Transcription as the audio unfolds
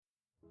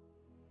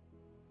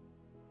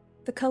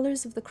The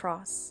Colors of the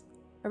Cross,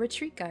 a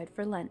retreat guide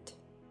for Lent.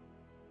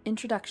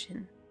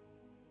 Introduction.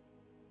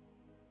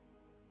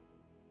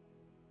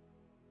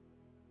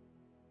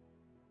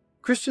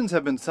 Christians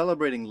have been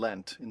celebrating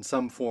Lent in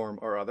some form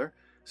or other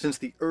since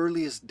the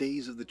earliest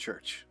days of the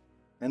Church,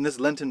 and this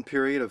Lenten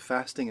period of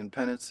fasting and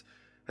penance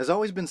has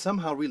always been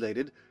somehow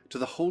related to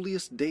the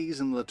holiest days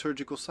in the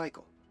liturgical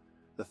cycle,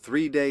 the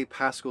 3-day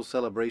Paschal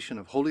celebration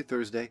of Holy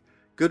Thursday,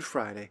 Good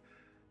Friday,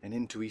 and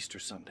into Easter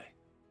Sunday.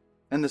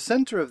 And the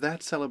center of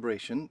that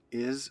celebration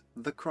is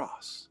the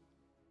cross.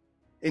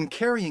 In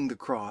carrying the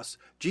cross,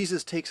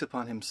 Jesus takes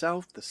upon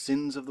himself the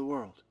sins of the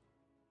world.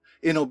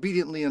 In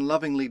obediently and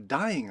lovingly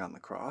dying on the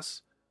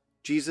cross,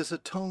 Jesus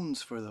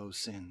atones for those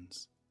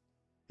sins.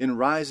 In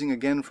rising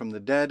again from the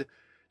dead,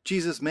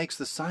 Jesus makes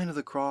the sign of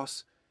the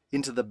cross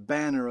into the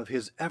banner of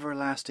his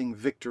everlasting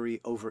victory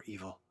over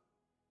evil.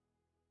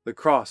 The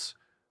cross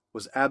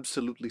was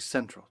absolutely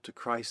central to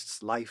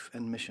Christ's life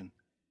and mission.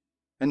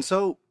 And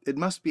so it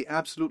must be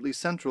absolutely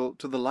central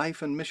to the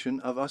life and mission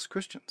of us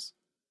Christians.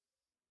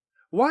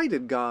 Why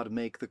did God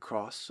make the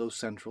cross so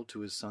central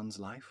to his Son's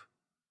life?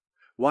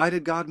 Why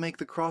did God make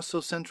the cross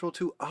so central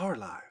to our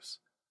lives?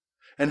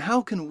 And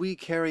how can we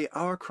carry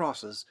our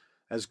crosses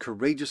as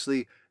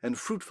courageously and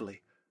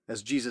fruitfully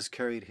as Jesus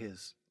carried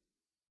his?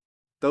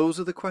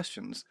 Those are the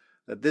questions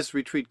that this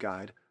retreat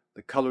guide,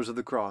 The Colors of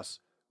the Cross,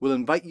 will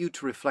invite you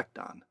to reflect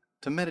on,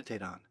 to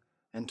meditate on,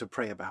 and to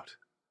pray about.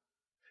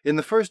 In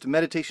the first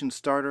meditation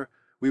starter,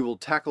 we will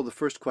tackle the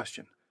first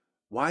question: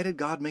 why did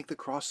God make the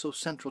cross so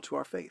central to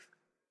our faith?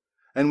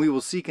 And we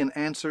will seek an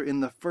answer in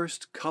the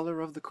first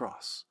color of the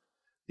cross,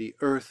 the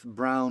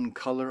earth-brown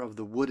color of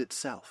the wood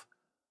itself.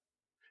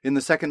 In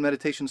the second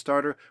meditation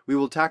starter, we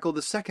will tackle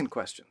the second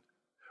question: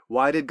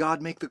 why did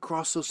God make the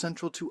cross so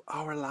central to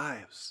our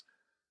lives?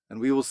 And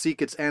we will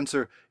seek its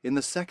answer in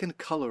the second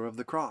color of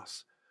the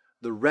cross,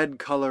 the red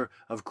color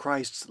of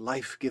Christ's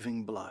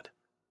life-giving blood.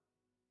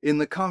 In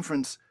the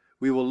conference,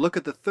 we will look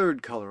at the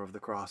third color of the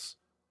cross,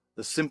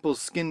 the simple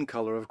skin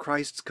color of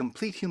Christ's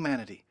complete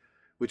humanity,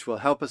 which will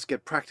help us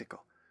get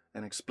practical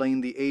and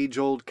explain the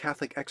age-old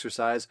Catholic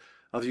exercise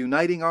of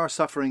uniting our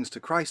sufferings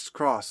to Christ's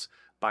cross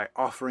by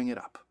offering it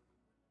up.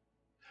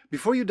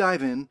 Before you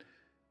dive in,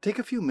 take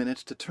a few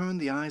minutes to turn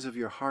the eyes of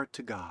your heart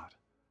to God,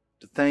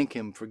 to thank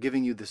him for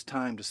giving you this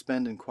time to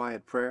spend in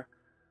quiet prayer,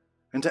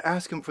 and to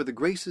ask him for the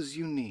graces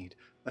you need,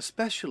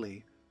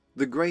 especially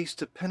the grace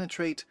to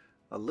penetrate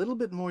a little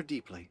bit more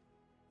deeply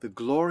the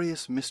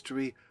glorious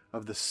mystery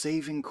of the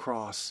saving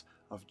cross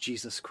of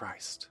Jesus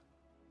Christ.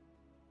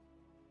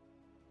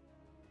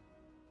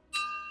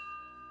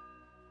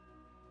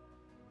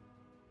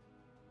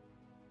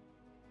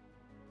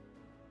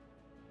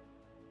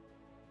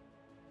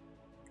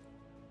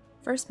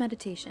 First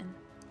meditation,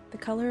 The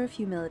Color of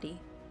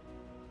Humility.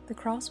 The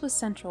cross was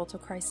central to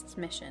Christ's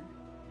mission.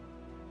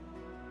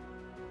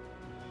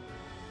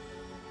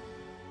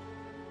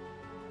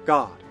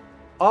 God,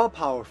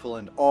 all-powerful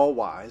and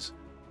all-wise,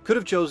 could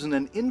have chosen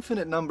an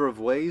infinite number of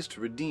ways to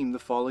redeem the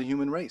fallen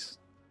human race.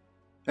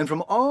 And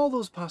from all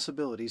those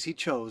possibilities, he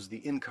chose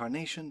the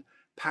incarnation,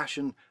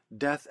 passion,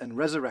 death, and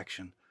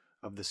resurrection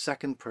of the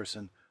second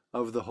person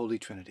of the Holy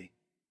Trinity.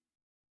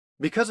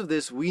 Because of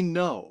this, we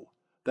know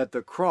that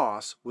the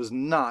cross was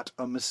not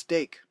a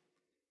mistake.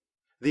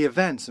 The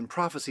events and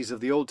prophecies of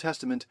the Old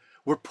Testament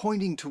were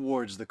pointing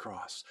towards the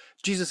cross.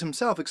 Jesus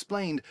himself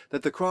explained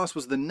that the cross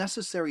was the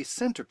necessary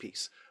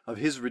centerpiece of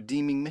his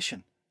redeeming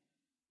mission.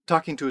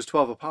 Talking to his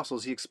 12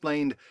 apostles, he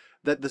explained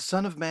that the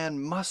Son of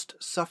Man must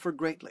suffer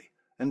greatly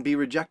and be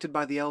rejected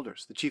by the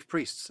elders, the chief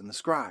priests, and the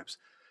scribes,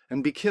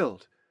 and be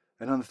killed,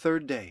 and on the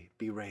third day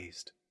be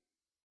raised.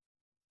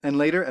 And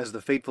later, as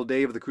the fateful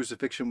day of the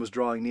crucifixion was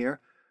drawing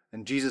near,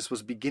 and Jesus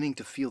was beginning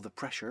to feel the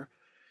pressure,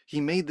 he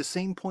made the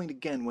same point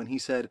again when he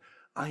said,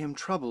 "I am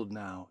troubled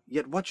now,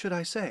 yet what should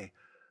I say?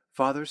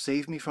 Father,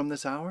 save me from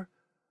this hour?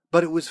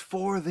 But it was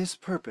for this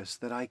purpose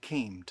that I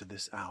came to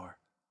this hour."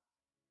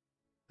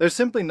 There's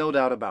simply no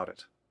doubt about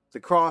it. The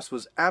cross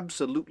was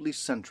absolutely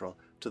central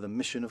to the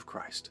mission of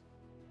Christ.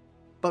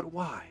 But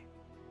why?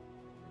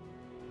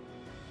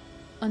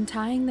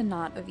 Untying the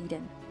Knot of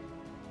Eden.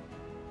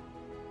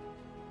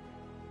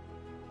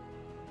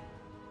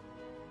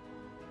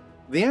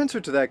 The answer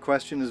to that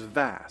question is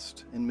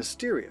vast and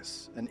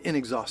mysterious and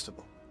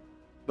inexhaustible.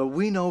 But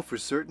we know for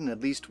certain at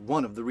least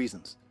one of the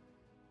reasons.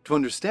 To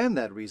understand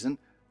that reason,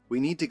 we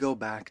need to go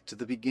back to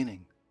the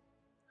beginning.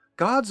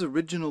 God's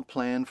original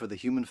plan for the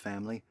human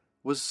family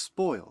was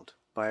spoiled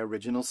by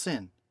original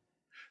sin.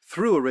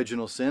 Through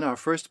original sin, our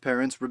first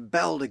parents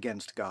rebelled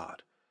against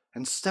God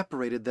and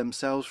separated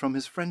themselves from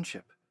his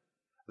friendship.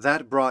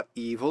 That brought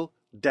evil,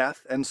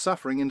 death, and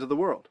suffering into the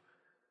world.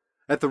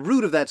 At the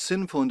root of that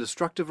sinful and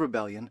destructive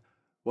rebellion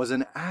was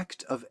an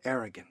act of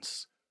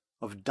arrogance,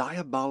 of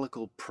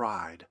diabolical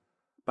pride,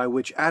 by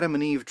which Adam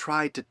and Eve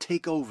tried to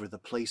take over the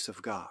place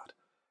of God.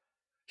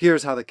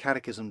 Here's how the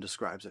Catechism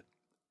describes it.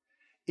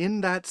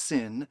 In that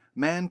sin,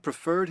 man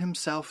preferred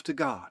himself to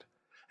God,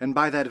 and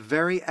by that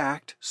very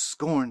act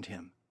scorned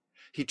him.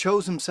 He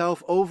chose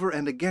himself over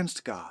and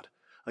against God,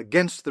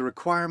 against the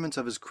requirements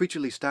of his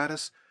creaturely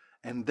status,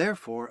 and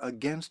therefore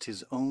against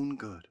his own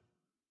good.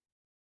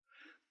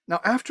 Now,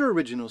 after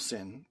original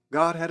sin,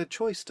 God had a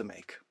choice to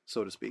make,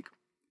 so to speak.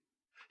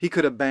 He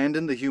could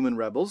abandon the human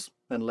rebels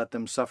and let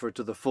them suffer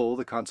to the full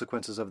the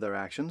consequences of their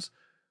actions,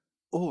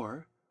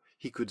 or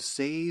he could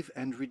save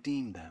and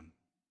redeem them.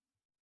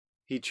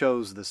 He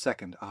chose the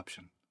second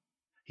option.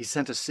 He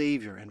sent a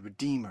Savior and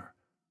Redeemer,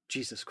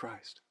 Jesus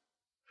Christ.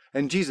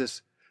 And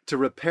Jesus, to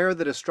repair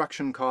the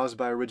destruction caused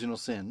by original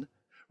sin,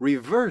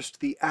 reversed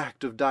the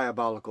act of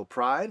diabolical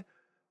pride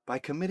by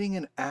committing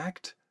an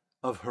act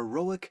of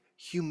heroic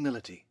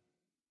humility.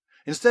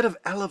 Instead of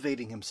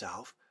elevating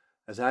himself,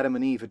 as Adam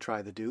and Eve had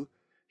tried to do,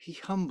 he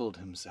humbled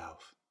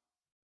himself.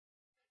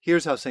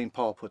 Here's how St.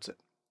 Paul puts it.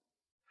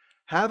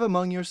 Have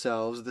among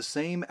yourselves the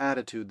same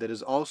attitude that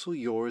is also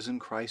yours in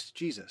Christ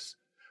Jesus,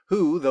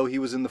 who, though he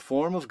was in the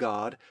form of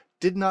God,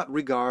 did not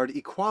regard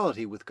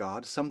equality with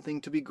God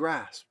something to be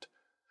grasped.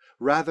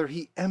 Rather,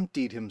 he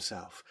emptied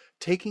himself,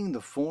 taking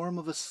the form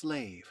of a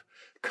slave,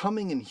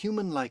 coming in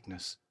human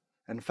likeness,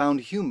 and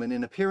found human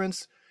in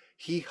appearance,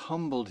 he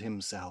humbled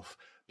himself,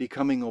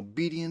 becoming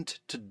obedient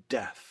to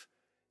death,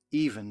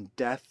 even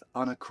death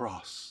on a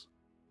cross.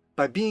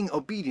 By being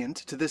obedient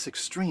to this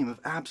extreme of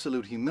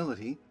absolute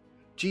humility,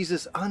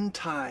 Jesus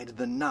untied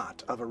the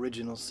knot of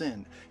original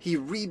sin. He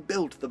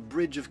rebuilt the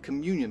bridge of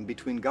communion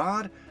between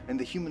God and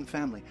the human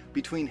family,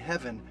 between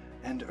heaven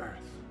and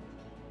earth.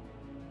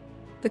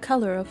 The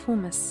color of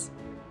humus.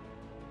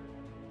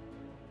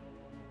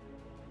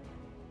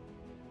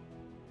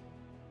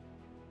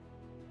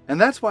 And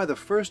that's why the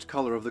first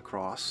color of the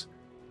cross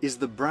is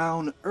the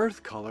brown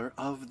earth color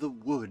of the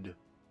wood.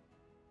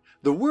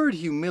 The word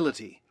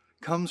humility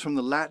comes from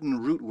the Latin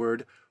root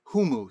word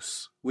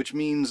humus, which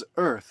means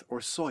earth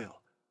or soil.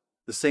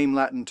 The same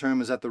Latin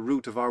term is at the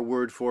root of our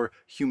word for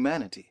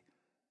humanity.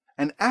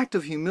 An act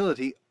of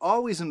humility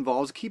always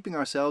involves keeping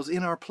ourselves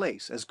in our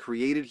place as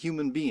created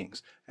human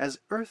beings, as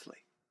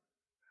earthly.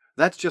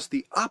 That's just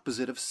the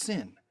opposite of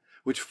sin,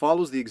 which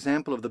follows the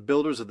example of the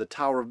builders of the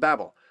Tower of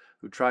Babel,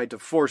 who tried to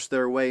force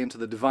their way into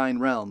the divine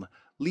realm,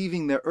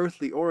 leaving their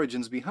earthly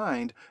origins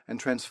behind and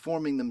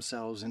transforming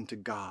themselves into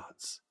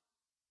gods.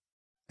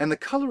 And the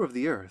color of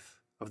the earth,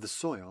 of the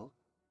soil,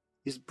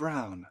 is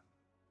brown,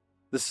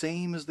 the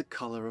same as the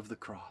color of the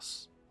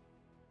cross.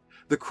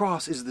 The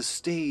cross is the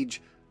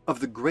stage of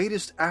the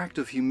greatest act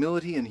of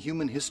humility in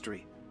human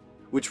history,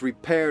 which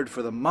repaired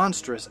for the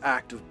monstrous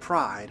act of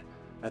pride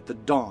at the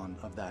dawn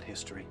of that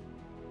history.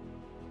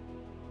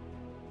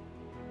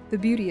 The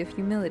beauty of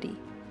humility.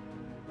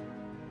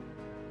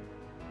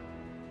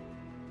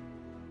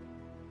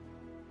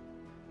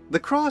 The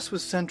cross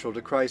was central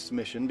to Christ's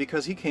mission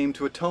because he came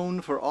to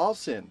atone for all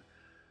sin,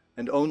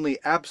 and only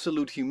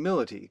absolute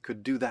humility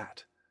could do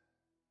that.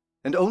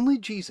 And only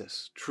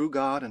Jesus, true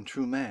God and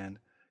true man,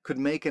 could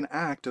make an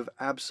act of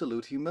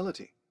absolute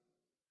humility.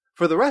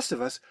 For the rest of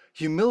us,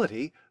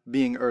 humility,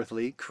 being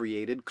earthly,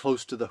 created,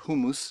 close to the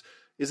humus,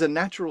 is a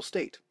natural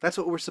state. That's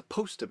what we're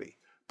supposed to be.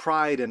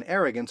 Pride and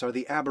arrogance are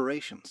the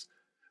aberrations.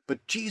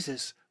 But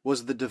Jesus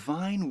was the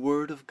divine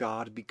Word of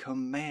God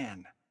become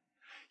man.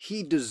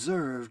 He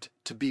deserved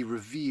to be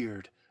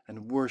revered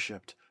and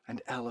worshipped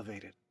and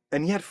elevated.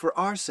 And yet for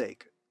our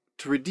sake,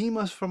 to redeem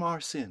us from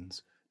our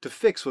sins, to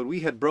fix what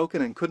we had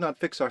broken and could not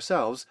fix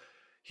ourselves,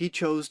 he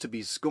chose to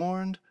be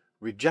scorned,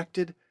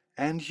 rejected,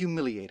 and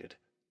humiliated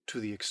to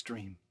the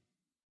extreme.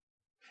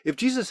 If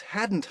Jesus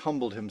hadn't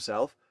humbled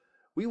himself,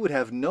 we would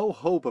have no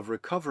hope of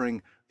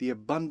recovering the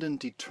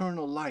abundant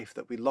eternal life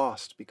that we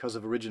lost because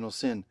of original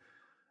sin,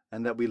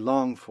 and that we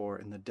long for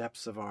in the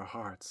depths of our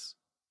hearts.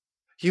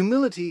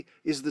 Humility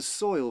is the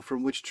soil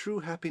from which true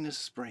happiness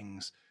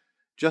springs,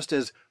 just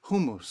as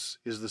humus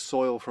is the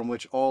soil from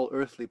which all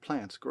earthly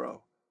plants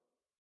grow.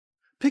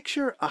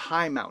 Picture a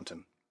high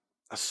mountain,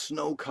 a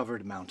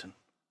snow-covered mountain.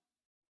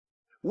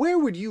 Where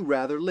would you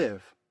rather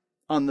live?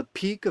 On the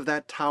peak of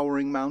that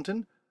towering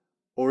mountain,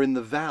 or in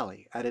the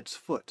valley at its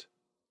foot?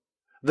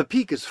 The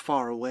peak is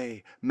far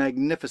away,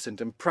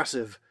 magnificent,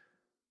 impressive,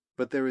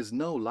 but there is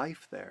no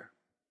life there.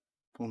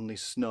 Only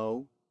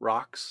snow,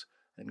 rocks,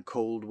 and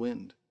cold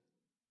wind.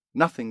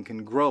 Nothing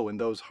can grow in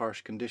those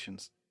harsh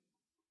conditions.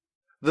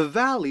 The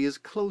valley is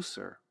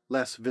closer,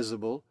 less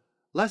visible,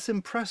 less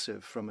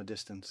impressive from a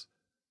distance.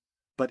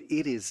 But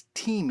it is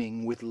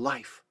teeming with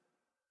life.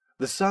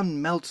 The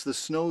sun melts the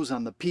snows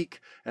on the peak,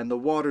 and the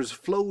waters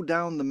flow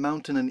down the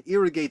mountain and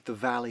irrigate the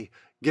valley,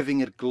 giving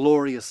it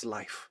glorious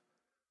life.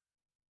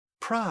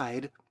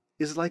 Pride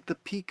is like the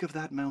peak of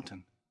that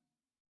mountain,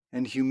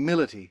 and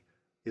humility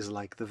is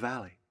like the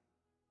valley.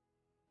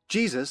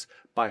 Jesus,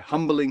 by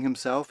humbling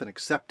himself and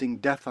accepting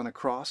death on a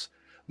cross,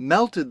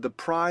 melted the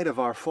pride of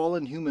our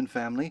fallen human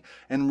family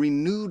and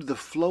renewed the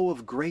flow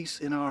of grace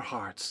in our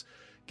hearts,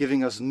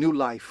 giving us new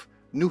life,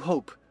 new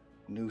hope,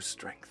 new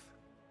strength.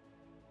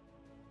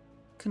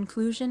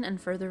 Conclusion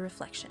and further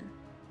reflection.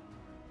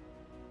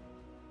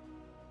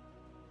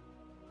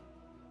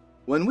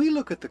 When we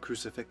look at the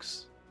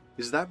crucifix,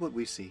 is that what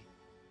we see?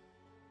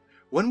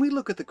 When we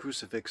look at the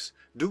crucifix,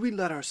 do we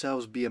let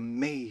ourselves be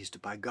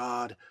amazed by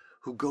God,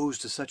 who goes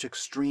to such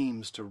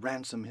extremes to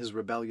ransom his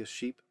rebellious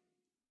sheep?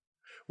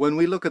 When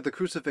we look at the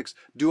crucifix,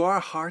 do our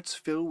hearts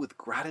fill with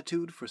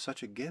gratitude for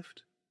such a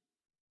gift?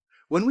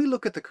 When we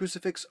look at the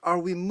crucifix, are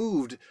we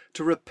moved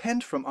to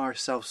repent from our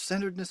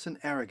self-centeredness and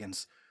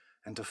arrogance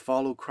and to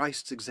follow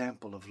Christ's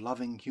example of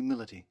loving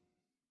humility?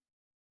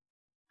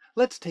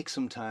 Let's take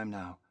some time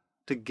now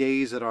to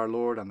gaze at our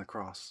Lord on the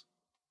cross,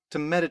 to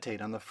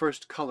meditate on the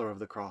first color of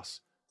the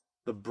cross,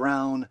 the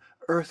brown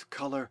earth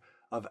color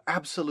of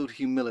absolute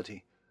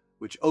humility,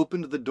 which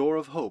opened the door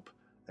of hope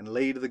and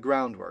laid the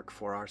groundwork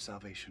for our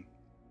salvation.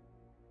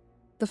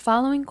 The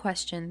following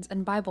questions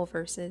and Bible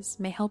verses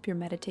may help your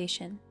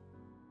meditation.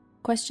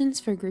 Questions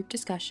for group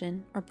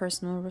discussion or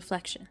personal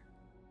reflection.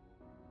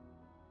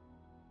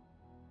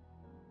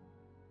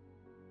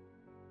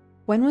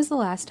 When was the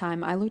last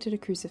time I looked at a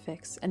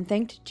crucifix and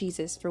thanked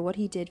Jesus for what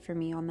he did for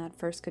me on that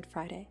first Good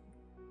Friday?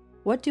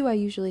 What do I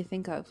usually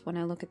think of when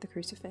I look at the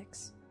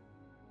crucifix?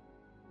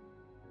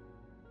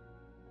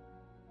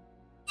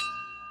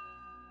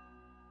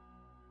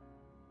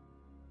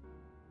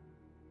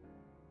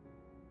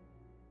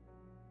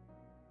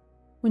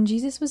 When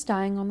Jesus was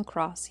dying on the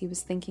cross, he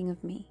was thinking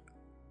of me.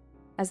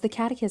 As the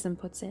Catechism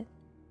puts it,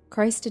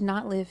 Christ did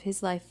not live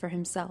his life for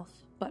himself,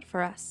 but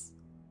for us.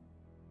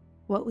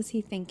 What was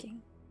he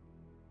thinking?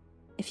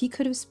 If he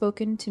could have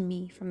spoken to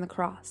me from the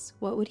cross,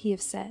 what would he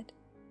have said?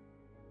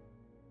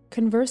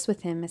 Converse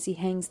with him as he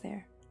hangs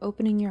there,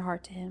 opening your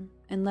heart to him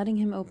and letting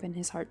him open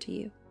his heart to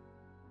you.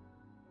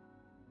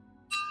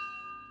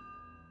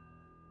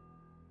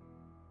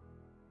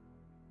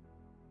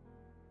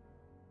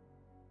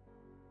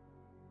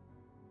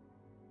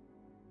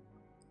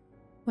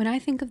 When I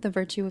think of the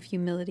virtue of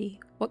humility,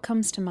 what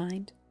comes to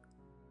mind?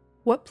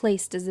 What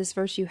place does this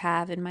virtue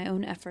have in my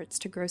own efforts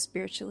to grow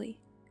spiritually?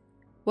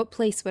 What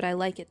place would I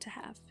like it to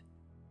have?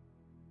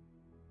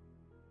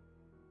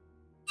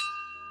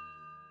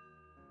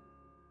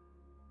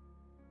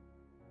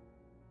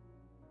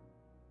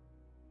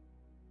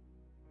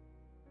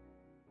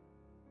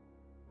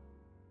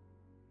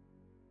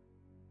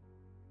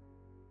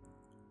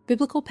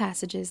 Biblical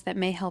passages that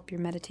may help your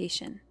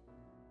meditation.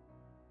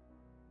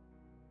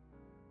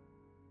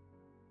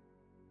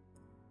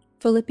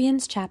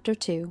 Philippians chapter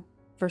 2,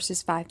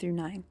 verses 5 through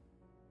 9.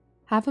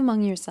 Have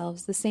among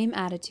yourselves the same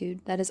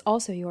attitude that is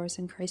also yours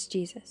in Christ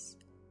Jesus,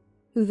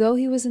 who, though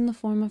he was in the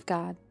form of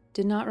God,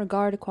 did not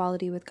regard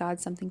equality with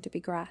God something to be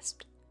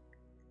grasped.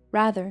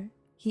 Rather,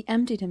 he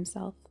emptied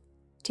himself,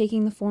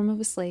 taking the form of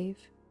a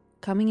slave,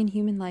 coming in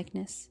human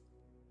likeness,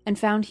 and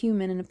found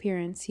human in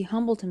appearance, he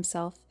humbled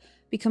himself,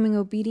 becoming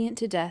obedient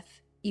to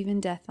death,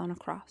 even death on a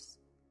cross.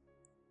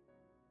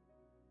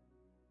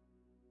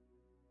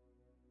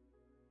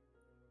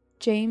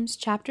 James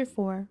chapter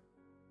 4,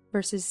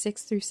 verses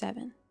 6 through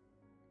 7.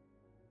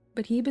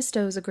 But he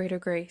bestows a greater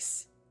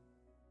grace.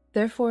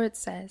 Therefore it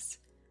says,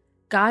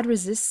 God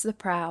resists the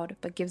proud,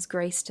 but gives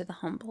grace to the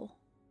humble.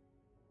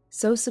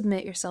 So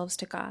submit yourselves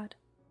to God.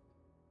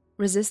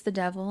 Resist the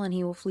devil, and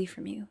he will flee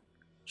from you.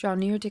 Draw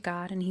near to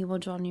God, and he will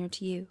draw near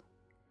to you.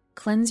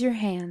 Cleanse your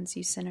hands,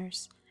 you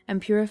sinners,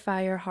 and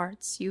purify your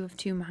hearts, you of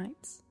two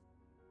minds.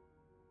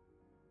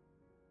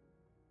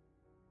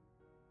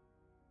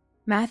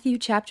 Matthew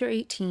chapter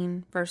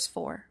 18, verse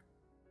 4.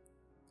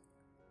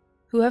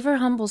 Whoever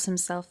humbles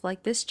himself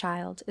like this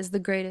child is the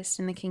greatest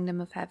in the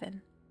kingdom of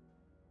heaven.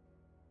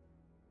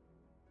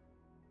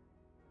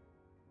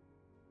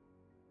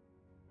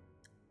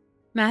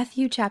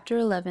 Matthew chapter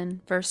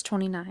 11, verse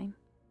 29.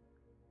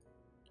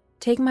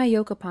 Take my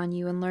yoke upon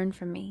you and learn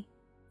from me,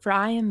 for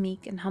I am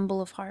meek and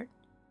humble of heart,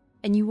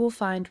 and you will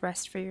find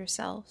rest for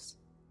yourselves.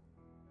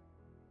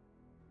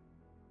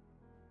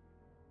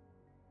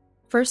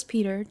 1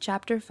 Peter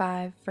chapter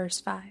 5,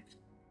 verse 5.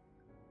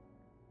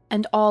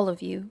 And all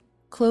of you,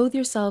 clothe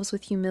yourselves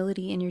with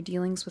humility in your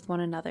dealings with one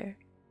another.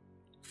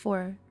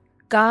 For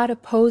God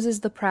opposes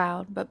the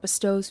proud, but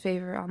bestows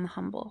favor on the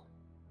humble.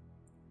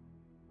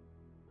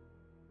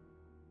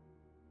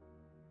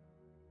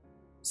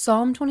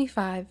 Psalm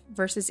 25,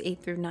 verses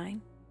 8 through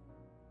 9.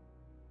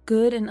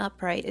 Good and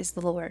upright is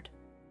the Lord.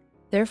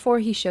 Therefore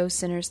he shows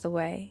sinners the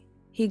way.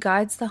 He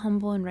guides the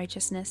humble in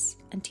righteousness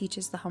and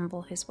teaches the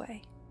humble his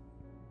way.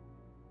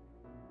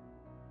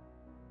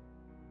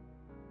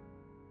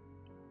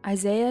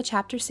 Isaiah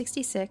chapter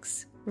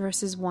 66,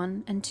 verses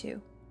 1 and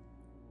 2.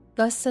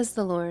 Thus says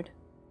the Lord,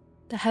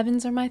 the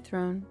heavens are my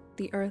throne,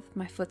 the earth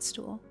my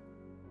footstool.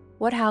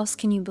 What house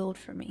can you build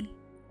for me?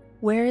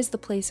 Where is the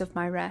place of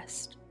my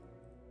rest?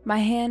 My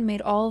hand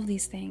made all of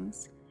these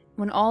things.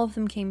 When all of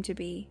them came to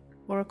be,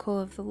 oracle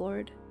of the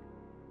Lord.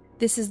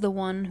 This is the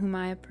one whom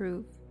I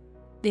approve,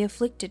 the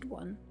afflicted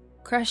one,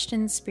 crushed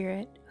in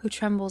spirit, who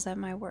trembles at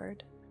my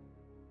word.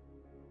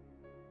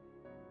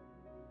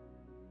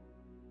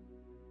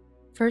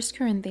 1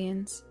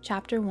 Corinthians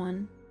chapter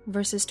 1,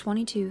 verses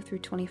 22 through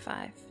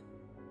 25.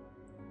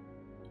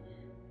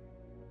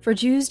 For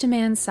Jews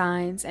demand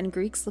signs and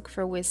Greeks look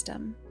for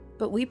wisdom,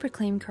 but we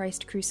proclaim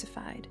Christ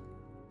crucified,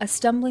 a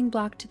stumbling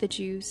block to the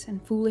Jews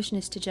and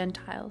foolishness to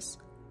Gentiles.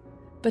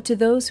 But to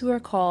those who are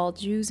called,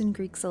 Jews and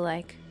Greeks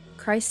alike,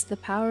 Christ the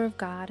power of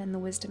God and the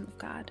wisdom of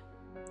God.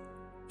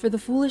 For the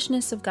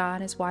foolishness of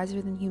God is wiser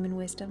than human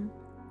wisdom,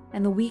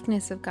 and the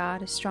weakness of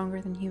God is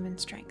stronger than human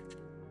strength.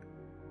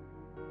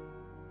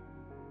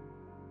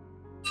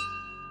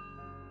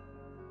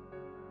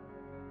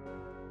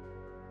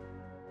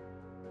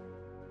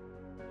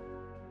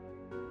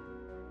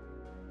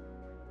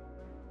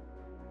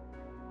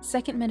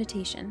 Second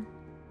meditation,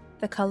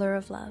 the color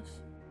of love.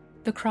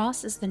 The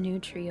cross is the new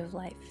tree of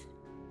life.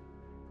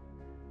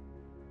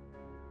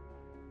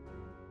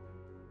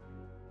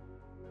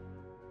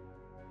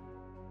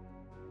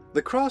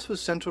 The cross was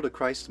central to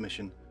Christ's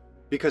mission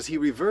because he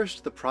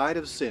reversed the pride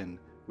of sin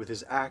with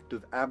his act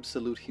of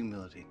absolute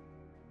humility.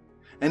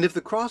 And if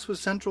the cross was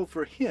central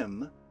for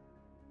him,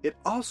 it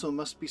also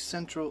must be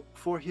central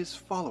for his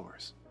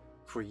followers,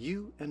 for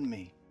you and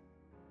me.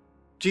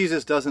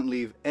 Jesus doesn't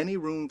leave any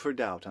room for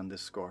doubt on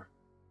this score.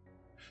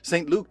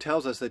 St. Luke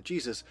tells us that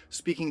Jesus,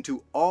 speaking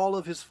to all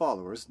of his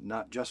followers,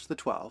 not just the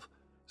 12,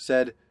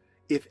 said,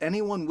 "If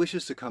anyone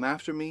wishes to come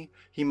after me,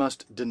 he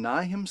must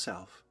deny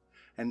himself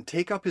and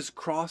take up his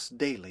cross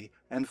daily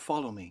and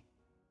follow me."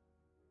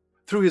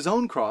 Through his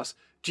own cross,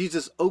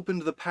 Jesus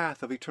opened the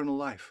path of eternal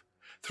life.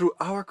 Through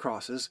our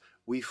crosses,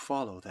 we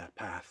follow that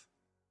path.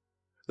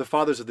 The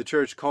fathers of the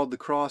Church called the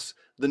cross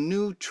the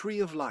new tree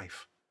of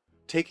life,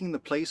 taking the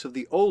place of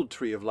the old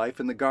tree of life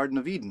in the Garden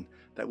of Eden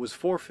that was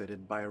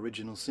forfeited by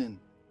original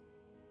sin.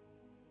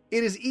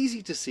 It is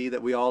easy to see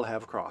that we all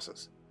have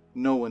crosses.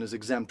 No one is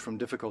exempt from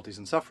difficulties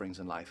and sufferings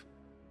in life.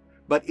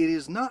 But it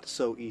is not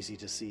so easy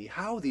to see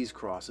how these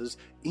crosses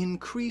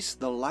increase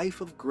the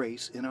life of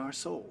grace in our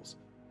souls.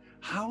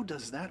 How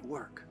does that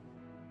work?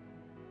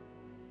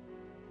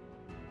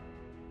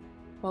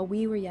 While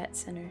we were yet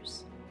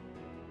sinners.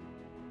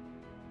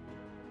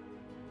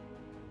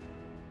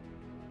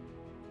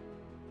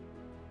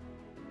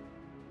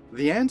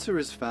 The answer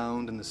is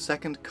found in the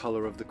second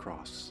color of the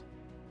cross,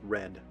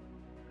 red.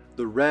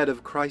 The red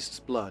of Christ's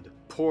blood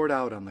poured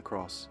out on the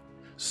cross,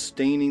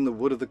 staining the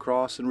wood of the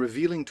cross and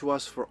revealing to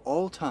us for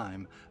all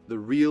time the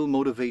real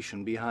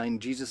motivation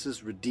behind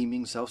Jesus'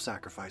 redeeming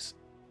self-sacrifice: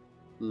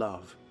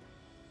 love.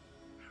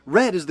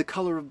 Red is the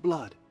color of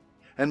blood,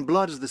 and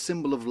blood is the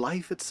symbol of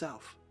life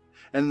itself.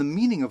 And the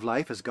meaning of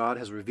life, as God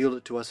has revealed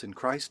it to us in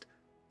Christ,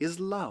 is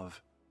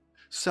love,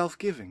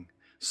 self-giving,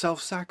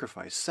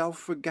 self-sacrifice,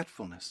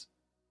 self-forgetfulness.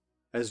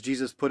 As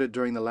Jesus put it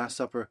during the Last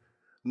Supper,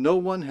 no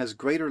one has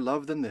greater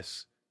love than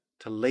this,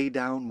 to lay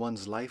down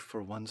one's life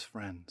for one's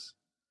friends.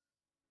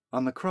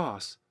 On the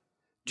cross,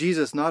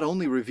 Jesus not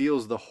only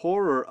reveals the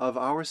horror of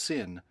our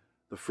sin,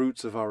 the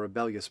fruits of our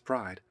rebellious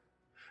pride,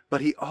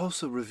 but he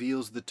also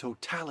reveals the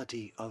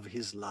totality of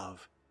his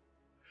love.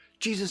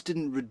 Jesus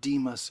didn't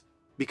redeem us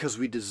because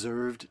we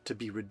deserved to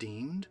be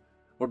redeemed,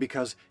 or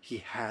because he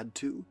had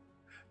to.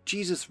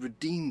 Jesus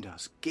redeemed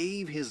us,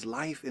 gave his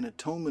life in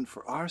atonement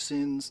for our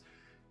sins,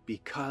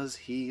 because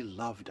he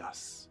loved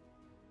us.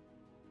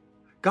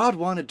 God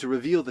wanted to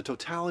reveal the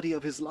totality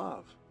of his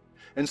love,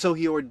 and so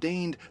he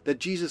ordained that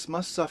Jesus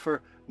must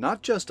suffer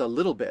not just a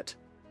little bit,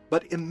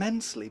 but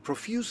immensely,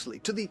 profusely,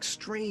 to the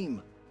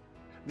extreme.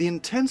 The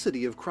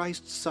intensity of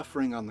Christ's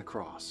suffering on the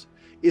cross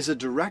is a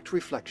direct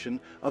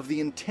reflection of the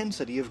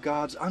intensity of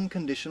God's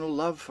unconditional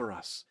love for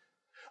us.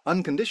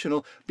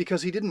 Unconditional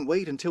because he didn't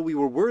wait until we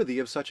were worthy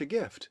of such a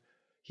gift.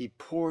 He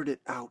poured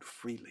it out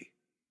freely.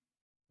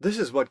 This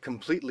is what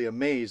completely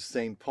amazed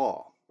St.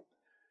 Paul.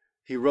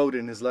 He wrote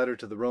in his letter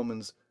to the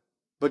Romans,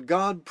 "But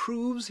God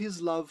proves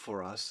his love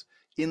for us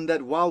in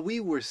that while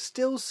we were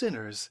still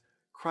sinners,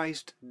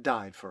 Christ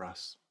died for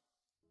us."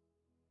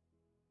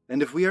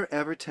 And if we are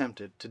ever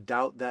tempted to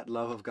doubt that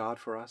love of God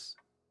for us,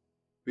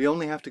 we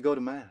only have to go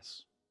to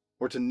Mass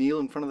or to kneel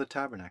in front of the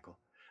tabernacle.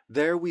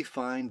 There we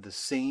find the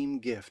same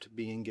gift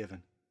being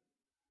given.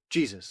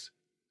 Jesus,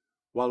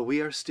 while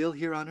we are still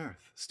here on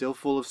earth, still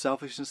full of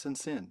selfishness and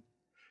sin,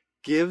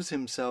 gives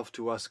himself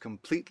to us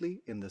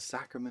completely in the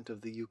sacrament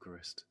of the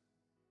Eucharist.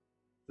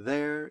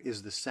 There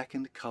is the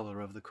second color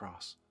of the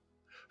cross,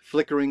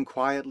 flickering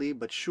quietly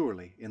but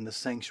surely in the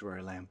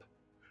sanctuary lamp,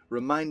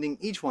 reminding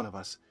each one of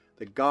us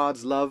that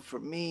God's love for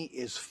me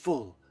is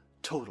full,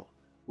 total,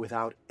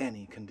 without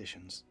any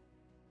conditions.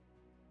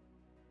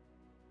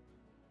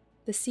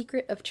 The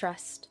secret of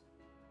trust.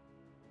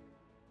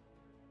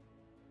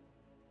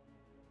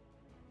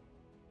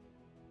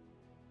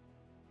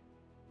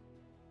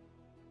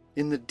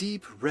 In the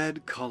deep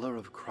red color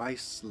of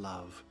Christ's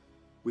love,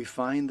 we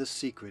find the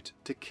secret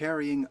to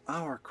carrying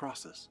our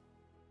crosses.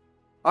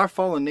 Our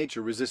fallen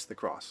nature resists the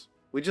cross.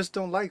 We just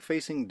don't like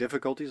facing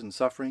difficulties and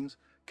sufferings,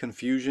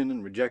 confusion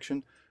and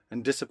rejection,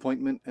 and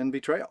disappointment and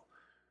betrayal.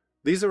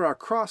 These are our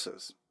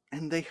crosses,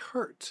 and they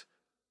hurt.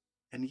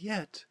 And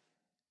yet,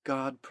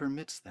 God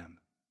permits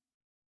them.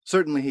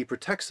 Certainly he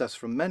protects us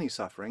from many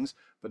sufferings,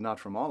 but not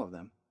from all of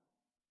them.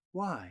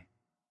 Why?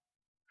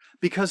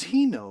 Because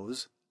he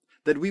knows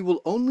that we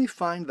will only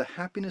find the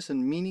happiness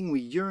and meaning we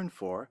yearn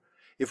for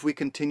if we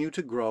continue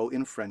to grow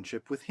in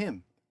friendship with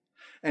him.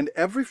 And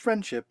every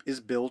friendship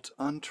is built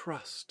on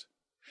trust.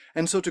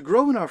 And so to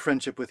grow in our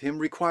friendship with him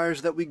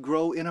requires that we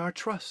grow in our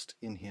trust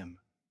in him.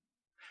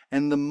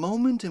 And the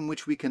moment in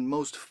which we can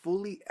most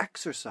fully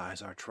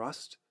exercise our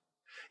trust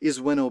is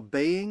when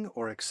obeying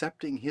or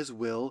accepting His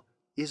will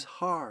is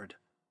hard,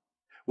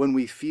 when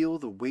we feel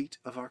the weight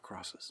of our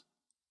crosses.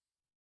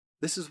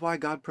 This is why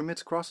God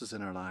permits crosses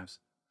in our lives,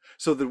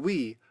 so that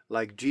we,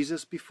 like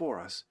Jesus before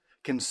us,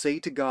 can say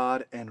to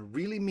God and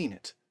really mean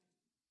it,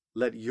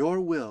 "Let your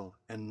will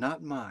and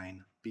not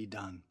mine be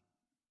done."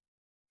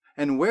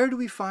 And where do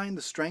we find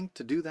the strength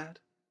to do that?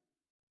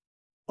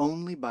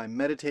 Only by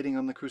meditating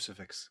on the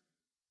crucifix,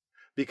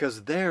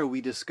 because there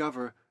we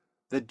discover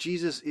that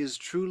Jesus is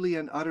truly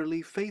and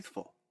utterly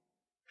faithful.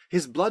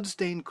 His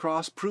blood-stained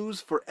cross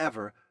proves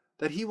forever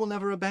that He will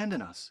never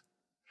abandon us,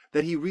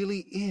 that He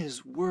really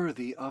is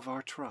worthy of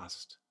our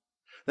trust,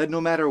 that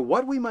no matter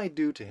what we might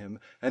do to Him,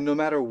 and no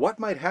matter what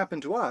might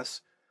happen to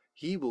us,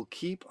 He will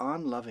keep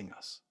on loving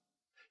us.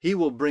 He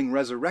will bring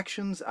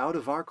resurrections out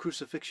of our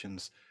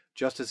crucifixions,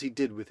 just as He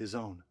did with His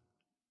own.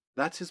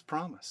 That's His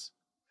promise,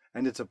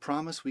 and it's a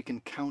promise we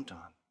can count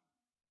on.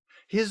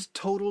 His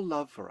total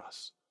love for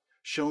us,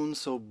 shown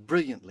so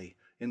brilliantly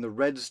in the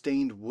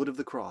red-stained wood of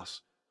the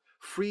cross,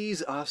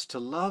 frees us to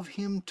love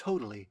Him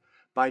totally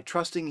by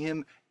trusting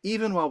Him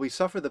even while we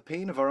suffer the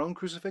pain of our own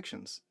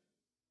crucifixions.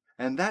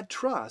 And that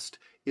trust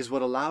is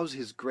what allows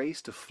His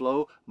grace to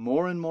flow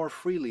more and more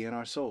freely in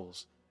our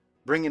souls,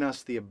 bringing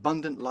us the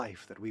abundant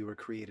life that we were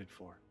created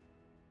for.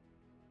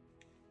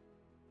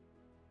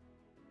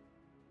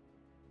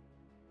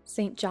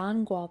 St.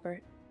 John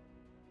Gualbert.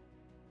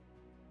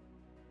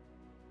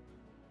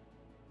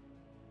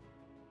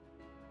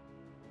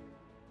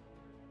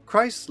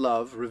 Christ's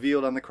love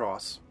revealed on the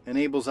cross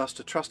enables us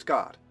to trust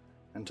God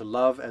and to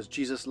love as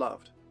Jesus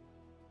loved.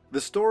 The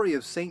story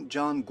of St.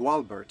 John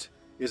Gualbert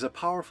is a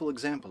powerful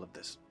example of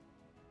this.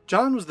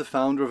 John was the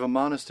founder of a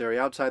monastery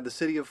outside the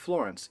city of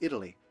Florence,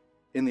 Italy,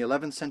 in the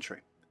 11th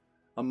century,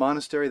 a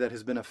monastery that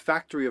has been a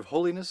factory of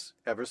holiness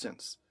ever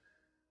since.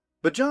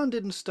 But John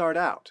didn't start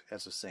out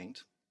as a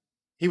saint.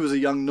 He was a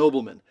young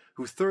nobleman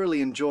who thoroughly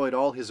enjoyed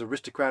all his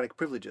aristocratic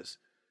privileges.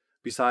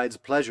 Besides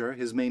pleasure,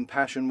 his main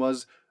passion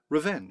was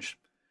revenge.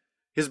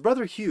 His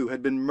brother Hugh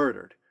had been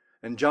murdered,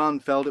 and John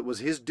felt it was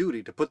his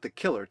duty to put the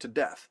killer to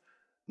death,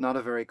 not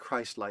a very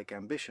Christ-like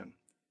ambition.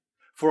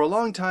 For a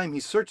long time he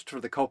searched for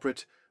the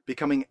culprit,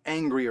 becoming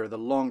angrier the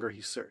longer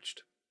he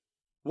searched.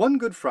 One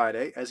Good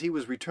Friday, as he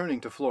was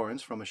returning to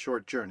Florence from a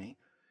short journey,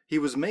 he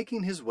was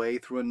making his way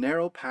through a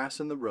narrow pass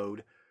in the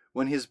road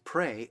when his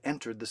prey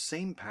entered the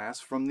same pass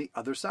from the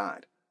other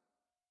side.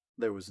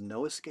 There was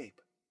no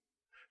escape.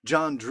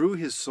 John drew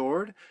his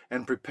sword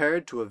and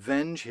prepared to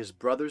avenge his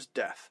brother's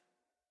death.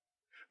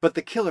 But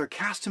the killer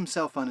cast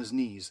himself on his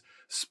knees,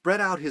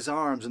 spread out his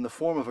arms in the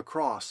form of a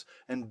cross,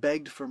 and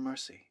begged for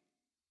mercy.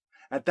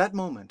 At that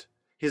moment,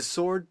 his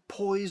sword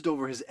poised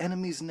over his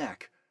enemy's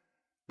neck.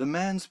 The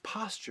man's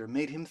posture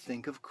made him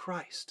think of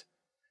Christ,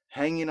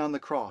 hanging on the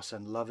cross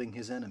and loving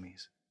his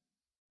enemies.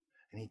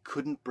 And he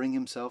couldn't bring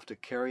himself to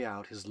carry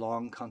out his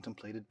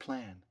long-contemplated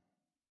plan.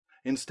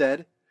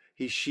 Instead,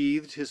 he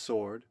sheathed his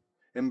sword,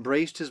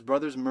 embraced his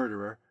brother's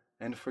murderer,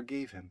 and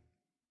forgave him.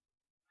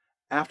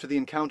 After the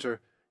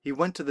encounter, he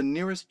went to the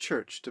nearest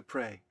church to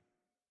pray.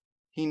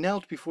 He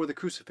knelt before the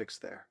crucifix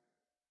there,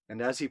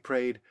 and as he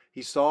prayed,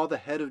 he saw the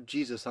head of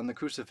Jesus on the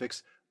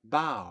crucifix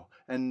bow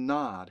and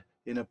nod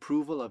in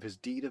approval of his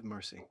deed of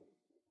mercy.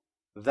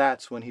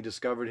 That's when he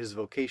discovered his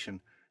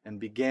vocation and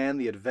began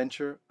the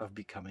adventure of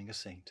becoming a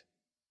saint.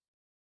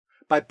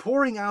 By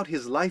pouring out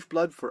his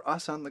lifeblood for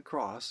us on the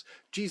cross,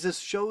 Jesus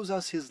shows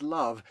us his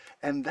love,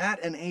 and that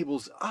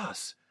enables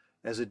us,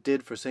 as it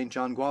did for St.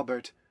 John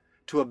Gualbert,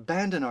 to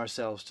abandon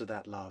ourselves to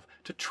that love,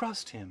 to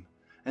trust him,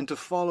 and to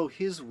follow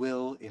his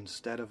will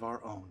instead of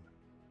our own.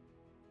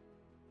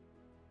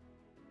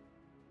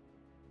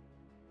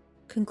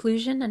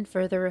 Conclusion and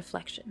further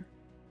reflection.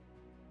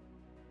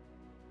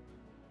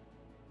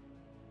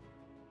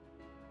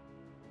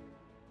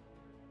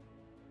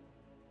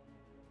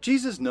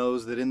 Jesus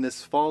knows that in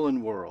this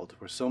fallen world,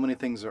 where so many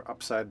things are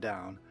upside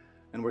down,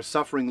 and where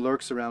suffering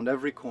lurks around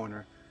every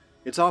corner,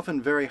 it's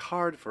often very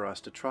hard for us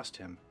to trust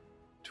him,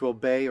 to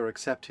obey or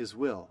accept his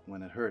will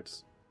when it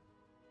hurts.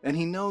 And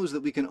he knows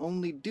that we can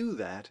only do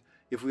that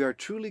if we are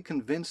truly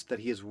convinced that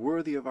he is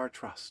worthy of our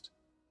trust,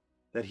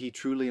 that he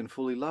truly and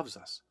fully loves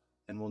us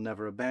and will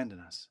never abandon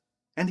us.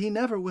 And he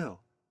never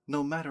will,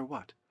 no matter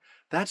what.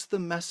 That's the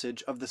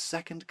message of the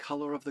second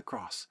color of the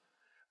cross,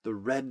 the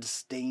red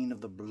stain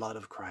of the blood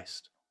of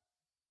Christ.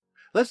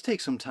 Let's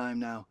take some time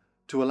now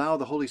to allow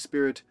the Holy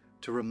Spirit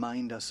to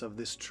remind us of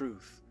this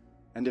truth,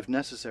 and if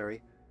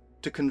necessary,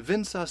 to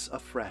convince us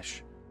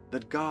afresh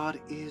that God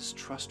is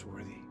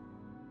trustworthy,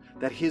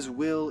 that his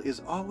will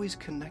is always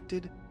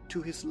connected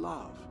to his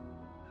love,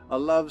 a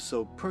love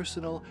so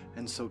personal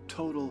and so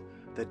total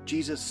that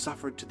Jesus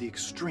suffered to the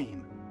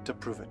extreme to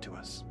prove it to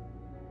us.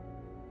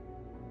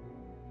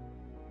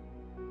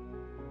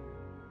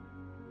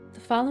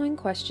 The following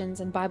questions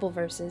and Bible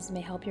verses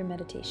may help your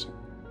meditation.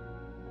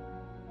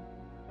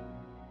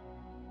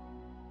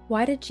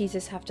 Why did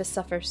Jesus have to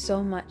suffer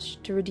so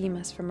much to redeem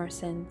us from our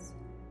sins?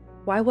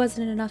 Why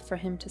wasn't it enough for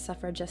him to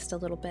suffer just a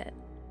little bit?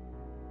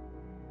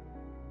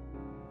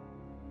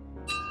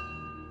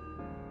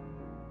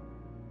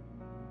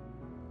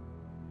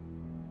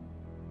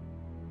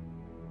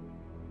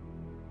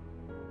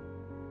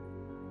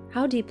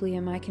 How deeply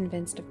am I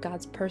convinced of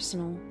God's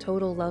personal,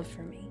 total love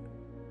for me?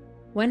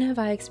 When have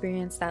I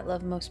experienced that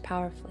love most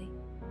powerfully?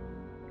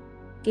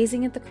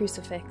 Gazing at the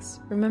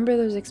crucifix, remember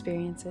those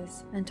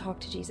experiences and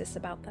talk to Jesus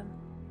about them.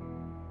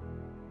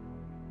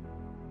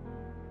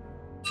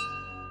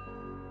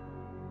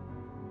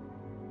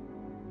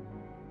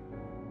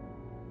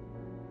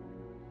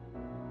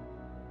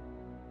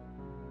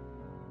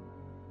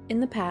 In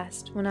the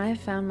past, when I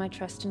have found my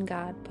trust in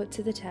God put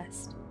to the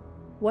test,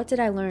 what did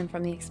I learn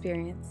from the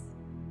experience?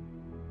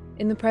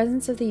 In the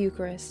presence of the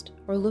Eucharist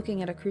or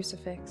looking at a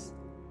crucifix,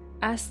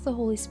 ask the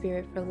Holy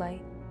Spirit for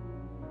light,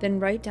 then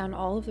write down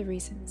all of the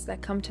reasons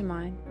that come to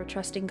mind for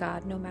trusting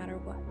God no matter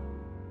what.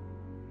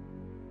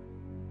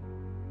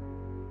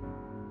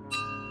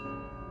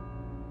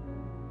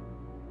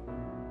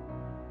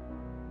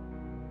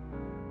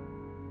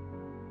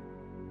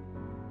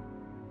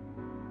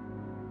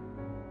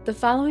 The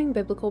following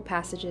biblical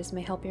passages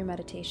may help your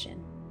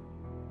meditation.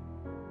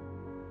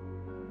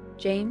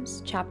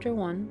 James chapter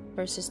 1,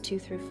 verses 2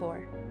 through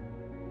 4.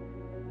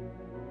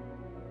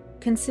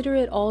 Consider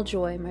it all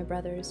joy, my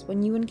brothers,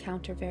 when you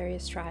encounter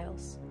various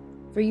trials,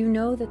 for you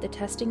know that the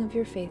testing of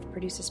your faith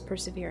produces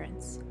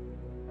perseverance.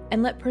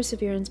 And let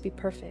perseverance be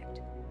perfect,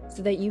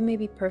 so that you may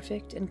be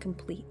perfect and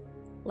complete,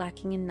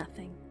 lacking in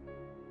nothing.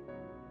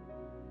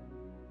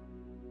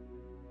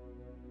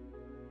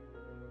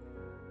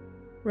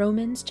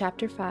 Romans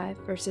chapter 5,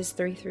 verses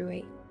 3 through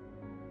 8.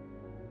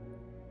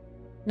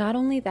 Not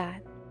only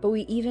that, but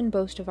we even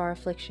boast of our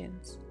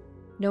afflictions,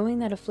 knowing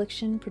that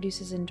affliction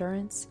produces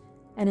endurance,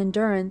 and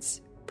endurance,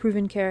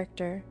 proven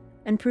character,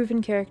 and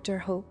proven character,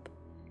 hope.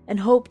 And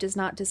hope does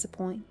not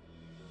disappoint,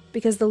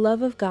 because the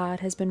love of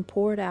God has been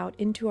poured out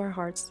into our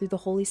hearts through the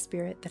Holy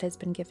Spirit that has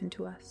been given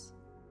to us.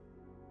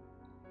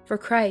 For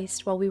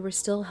Christ, while we were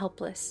still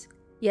helpless,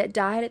 yet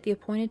died at the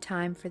appointed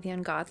time for the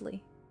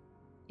ungodly.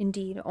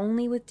 Indeed,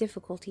 only with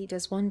difficulty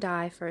does one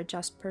die for a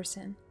just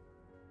person,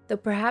 though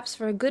perhaps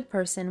for a good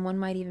person one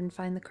might even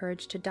find the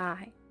courage to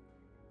die.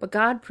 But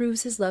God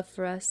proves his love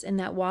for us in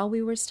that while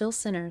we were still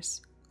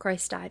sinners,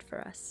 Christ died for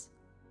us.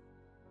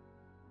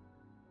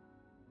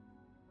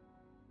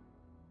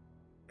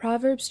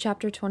 Proverbs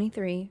chapter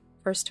 23,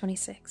 verse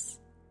 26.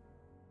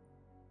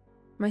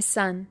 My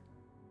son,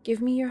 give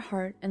me your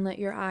heart and let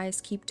your eyes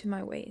keep to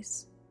my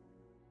ways.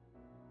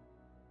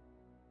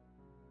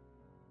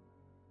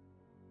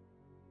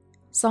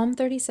 Psalm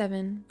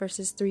 37,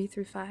 verses 3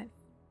 through 5.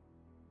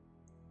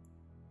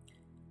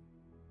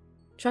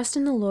 Trust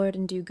in the Lord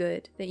and do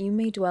good, that you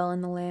may dwell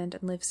in the land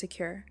and live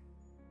secure.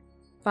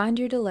 Find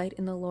your delight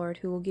in the Lord,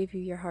 who will give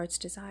you your heart's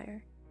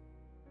desire.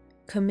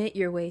 Commit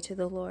your way to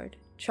the Lord,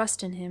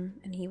 trust in him,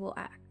 and he will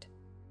act.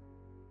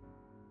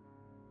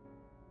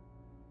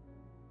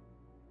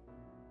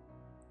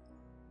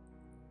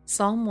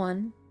 Psalm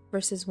 1,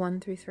 verses 1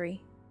 through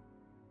 3.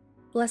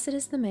 Blessed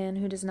is the man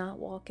who does not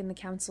walk in the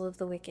counsel of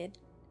the wicked,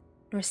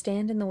 nor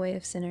stand in the way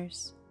of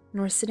sinners,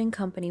 nor sit in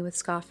company with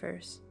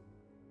scoffers.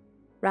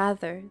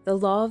 Rather, the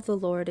law of the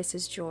Lord is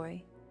his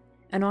joy,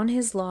 and on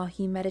his law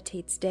he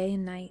meditates day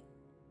and night.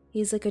 He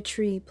is like a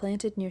tree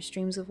planted near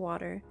streams of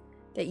water,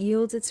 that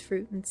yields its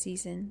fruit in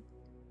season.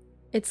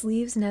 Its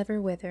leaves never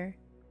wither,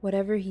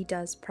 whatever he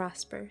does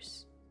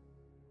prospers.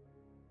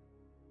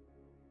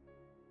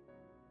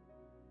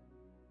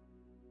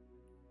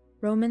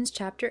 Romans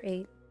chapter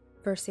 8,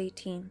 verse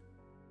 18.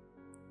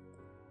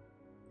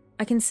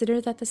 I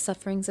consider that the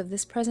sufferings of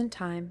this present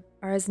time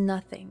are as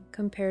nothing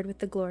compared with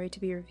the glory to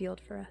be revealed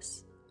for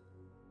us.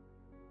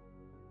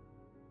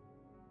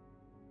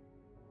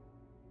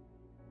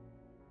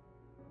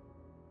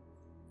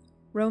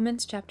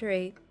 Romans chapter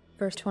 8,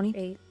 verse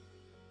 28.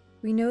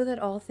 We know that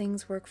all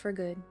things work for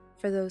good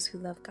for those who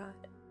love God,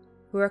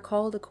 who are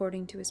called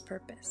according to his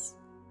purpose.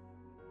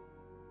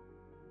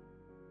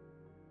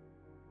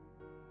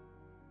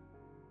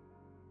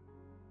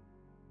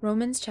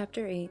 Romans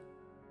chapter 8,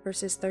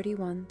 verses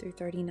 31 through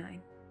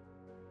 39.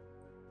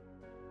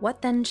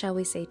 What then shall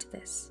we say to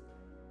this?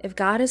 If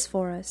God is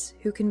for us,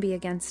 who can be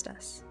against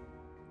us?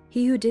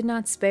 He who did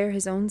not spare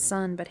his own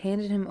son, but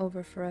handed him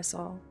over for us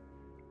all,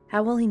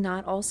 how will he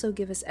not also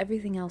give us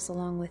everything else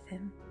along with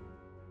him?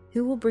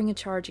 Who will bring a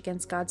charge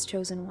against God's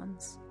chosen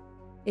ones?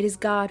 It is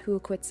God who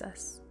acquits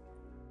us.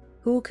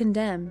 Who will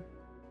condemn?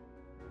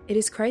 It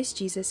is Christ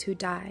Jesus who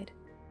died,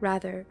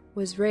 rather,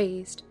 was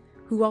raised,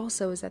 who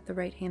also is at the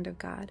right hand of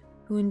God,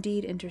 who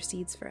indeed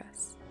intercedes for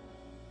us.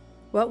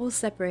 What will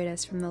separate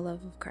us from the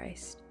love of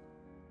Christ?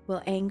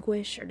 Will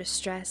anguish or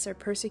distress or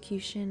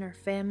persecution or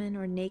famine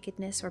or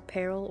nakedness or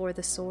peril or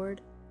the sword?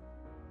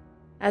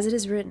 As it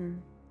is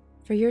written,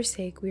 for your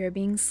sake we are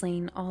being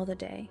slain all the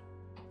day.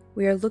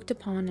 We are looked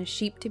upon as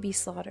sheep to be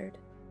slaughtered.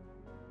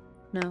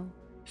 No,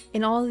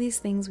 in all these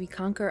things we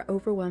conquer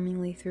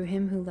overwhelmingly through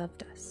him who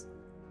loved us.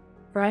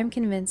 For I am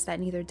convinced that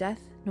neither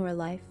death nor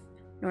life,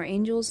 nor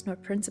angels nor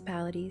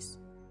principalities,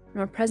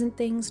 nor present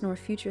things nor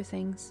future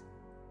things,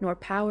 nor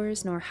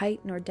powers nor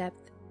height nor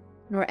depth,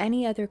 nor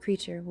any other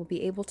creature will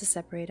be able to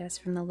separate us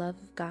from the love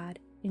of God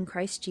in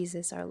Christ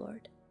Jesus our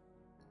Lord.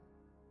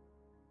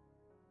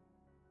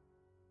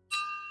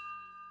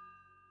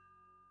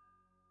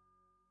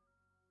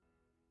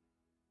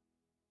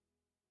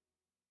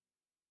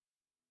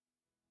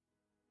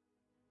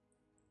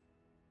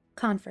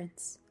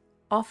 Conference.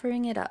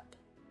 Offering it up.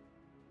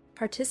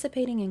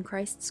 Participating in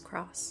Christ's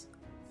cross.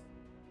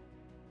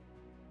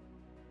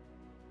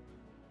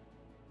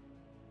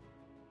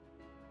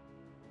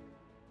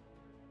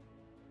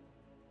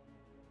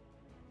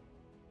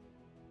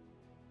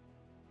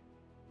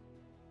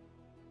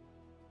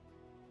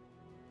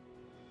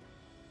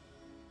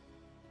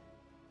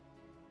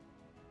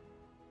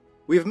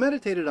 We have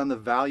meditated on the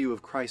value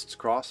of Christ's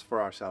cross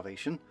for our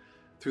salvation.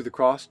 Through the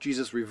cross,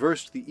 Jesus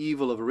reversed the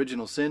evil of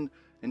original sin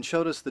and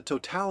showed us the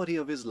totality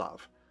of his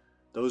love.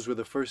 Those were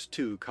the first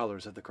two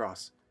colors of the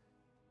cross.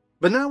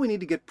 But now we need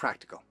to get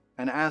practical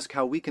and ask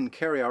how we can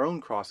carry our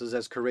own crosses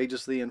as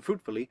courageously and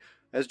fruitfully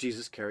as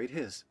Jesus carried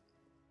his.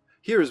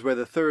 Here is where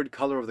the third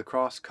color of the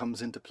cross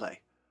comes into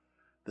play: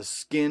 the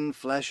skin,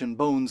 flesh, and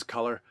bones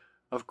color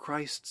of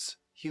Christ's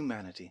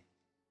humanity.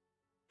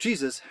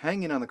 Jesus,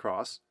 hanging on the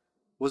cross,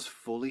 was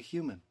fully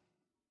human.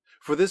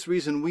 For this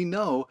reason, we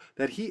know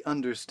that he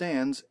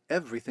understands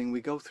everything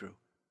we go through.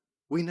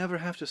 We never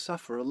have to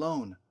suffer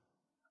alone.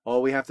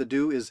 All we have to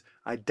do is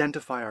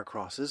identify our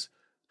crosses,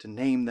 to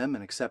name them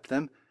and accept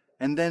them,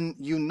 and then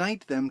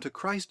unite them to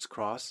Christ's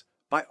cross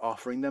by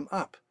offering them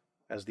up,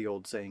 as the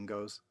old saying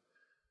goes.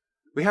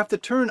 We have to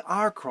turn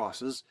our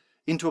crosses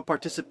into a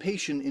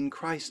participation in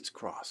Christ's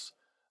cross.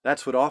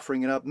 That's what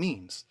offering it up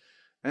means,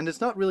 and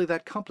it's not really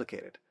that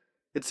complicated.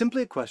 It's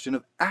simply a question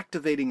of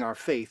activating our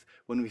faith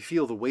when we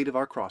feel the weight of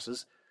our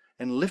crosses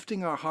and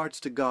lifting our hearts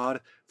to God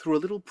through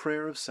a little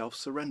prayer of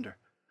self-surrender.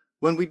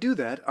 When we do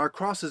that, our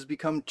crosses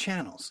become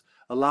channels,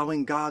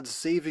 allowing God's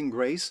saving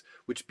grace,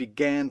 which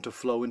began to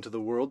flow into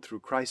the world through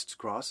Christ's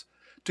cross,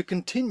 to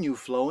continue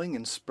flowing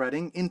and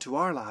spreading into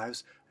our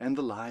lives and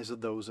the lives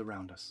of those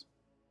around us.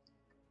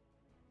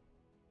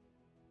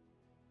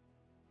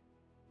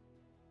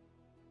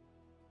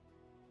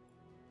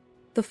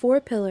 The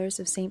four pillars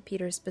of St.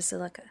 Peter's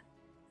Basilica.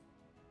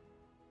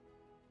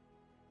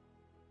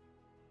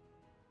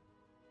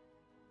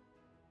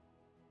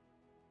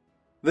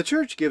 The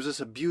Church gives us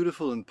a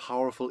beautiful and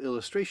powerful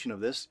illustration of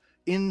this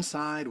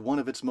inside one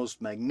of its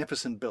most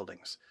magnificent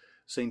buildings,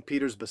 St.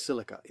 Peter's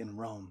Basilica in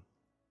Rome.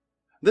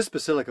 This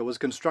basilica was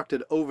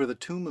constructed over the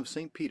tomb of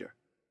St. Peter.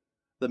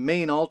 The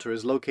main altar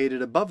is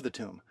located above the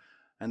tomb,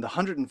 and the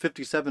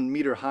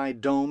 157-meter-high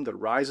dome that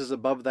rises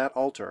above that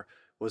altar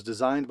was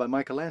designed by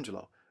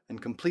Michelangelo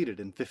and completed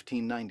in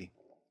 1590.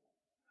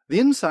 The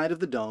inside of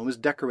the dome is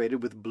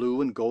decorated with blue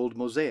and gold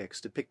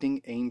mosaics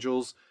depicting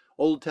angels,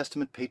 Old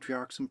Testament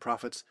patriarchs and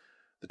prophets,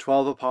 the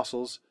 12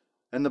 apostles,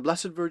 and the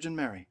Blessed Virgin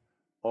Mary,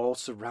 all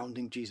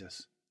surrounding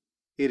Jesus.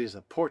 It is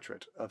a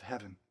portrait of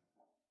heaven.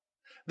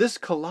 This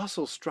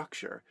colossal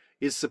structure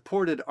is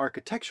supported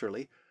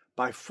architecturally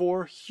by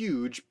 4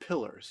 huge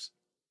pillars.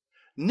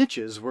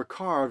 Niches were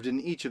carved in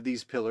each of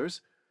these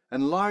pillars,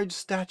 and large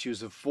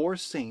statues of 4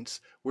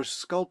 saints were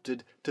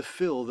sculpted to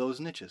fill those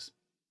niches.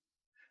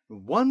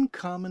 One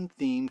common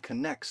theme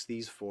connects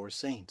these 4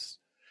 saints.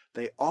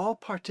 They all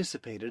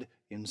participated,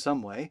 in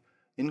some way,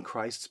 in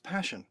Christ's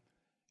passion,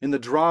 in the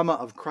drama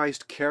of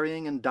Christ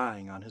carrying and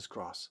dying on his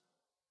cross.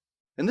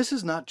 And this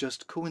is not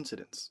just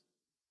coincidence.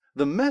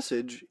 The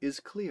message is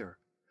clear.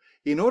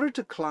 In order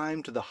to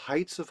climb to the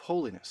heights of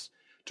holiness,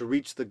 to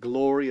reach the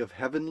glory of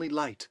heavenly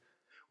light,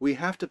 we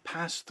have to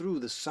pass through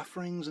the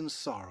sufferings and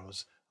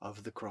sorrows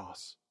of the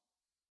cross.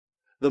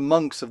 The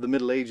monks of the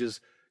Middle Ages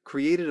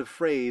created a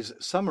phrase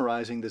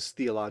summarizing this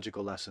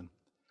theological lesson: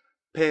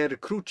 per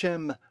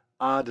crucem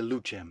ad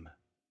lucem,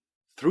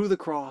 through the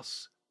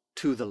cross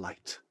to the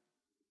light.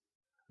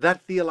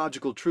 That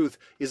theological truth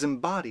is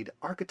embodied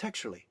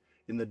architecturally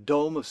in the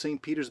dome of St.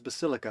 Peter's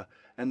Basilica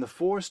and the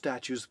 4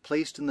 statues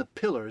placed in the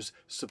pillars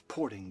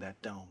supporting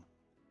that dome.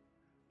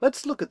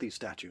 Let's look at these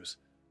statues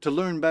to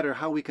learn better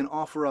how we can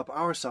offer up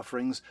our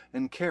sufferings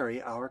and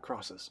carry our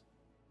crosses.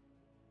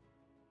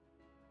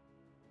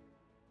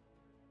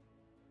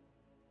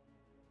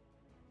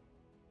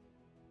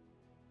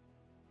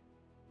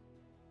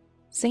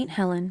 St.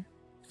 Helen,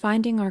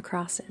 Finding Our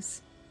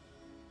Crosses.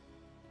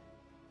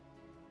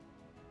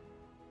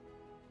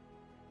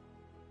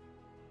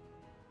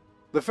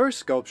 The first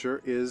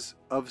sculpture is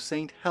of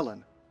St.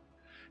 Helen.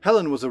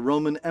 Helen was a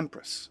Roman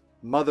empress,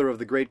 mother of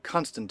the great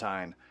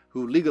Constantine,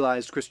 who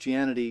legalized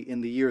Christianity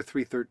in the year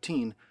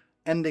 313,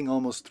 ending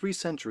almost 3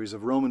 centuries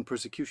of Roman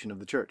persecution of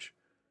the Church.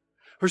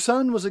 Her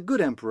son was a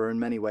good emperor in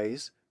many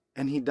ways,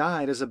 and he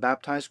died as a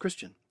baptized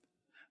Christian.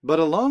 But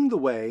along the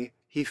way,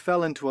 he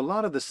fell into a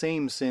lot of the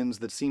same sins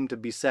that seem to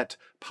beset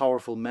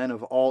powerful men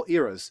of all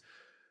eras: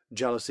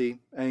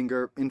 jealousy,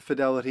 anger,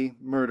 infidelity,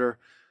 murder.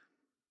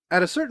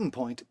 At a certain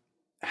point,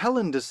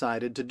 Helen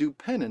decided to do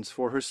penance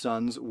for her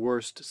son's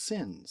worst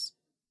sins.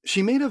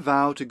 She made a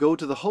vow to go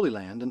to the Holy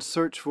Land and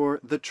search for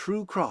the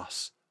true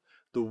cross,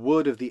 the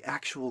wood of the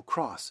actual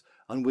cross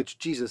on which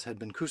Jesus had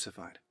been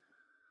crucified.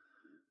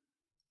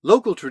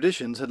 Local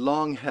traditions had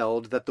long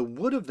held that the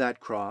wood of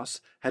that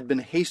cross had been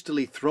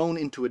hastily thrown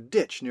into a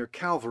ditch near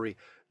Calvary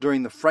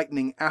during the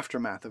frightening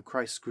aftermath of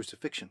Christ's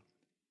crucifixion.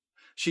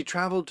 She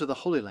traveled to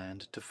the Holy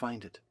Land to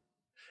find it,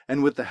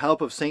 and with the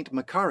help of St.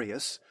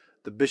 Macarius,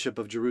 the bishop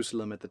of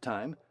Jerusalem at the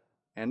time,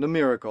 and a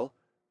miracle,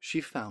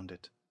 she found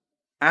it.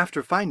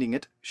 After finding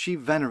it, she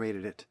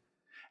venerated it,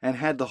 and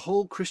had the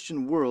whole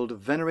Christian world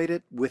venerate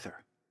it with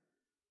her.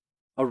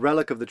 A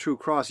relic of the true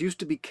cross used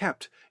to be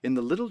kept in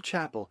the little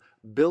chapel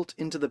built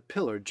into the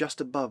pillar just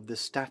above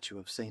this statue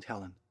of St.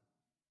 Helen.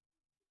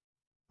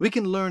 We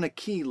can learn a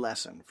key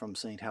lesson from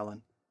St.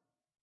 Helen.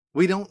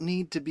 We don't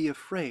need to be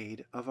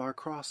afraid of our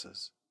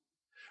crosses.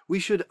 We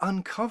should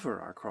uncover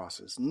our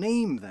crosses,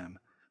 name them,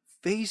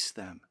 face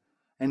them,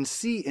 and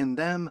see in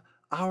them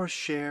our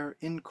share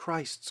in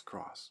Christ's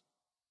cross.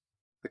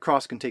 The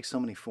cross can take so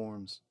many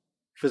forms: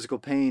 physical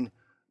pain,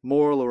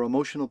 moral or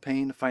emotional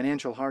pain,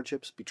 financial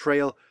hardships,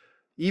 betrayal,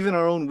 even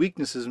our own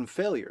weaknesses and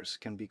failures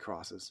can be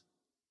crosses.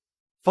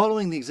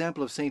 Following the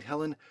example of St.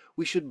 Helen,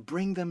 we should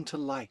bring them to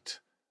light,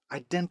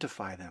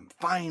 identify them,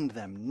 find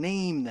them,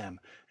 name them,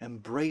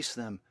 embrace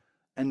them,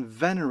 and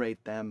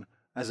venerate them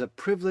as a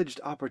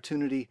privileged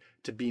opportunity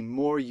to be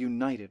more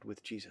united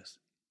with Jesus.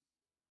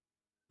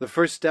 The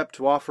first step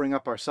to offering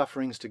up our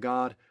sufferings to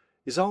God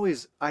is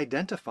always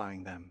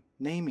identifying them,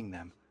 naming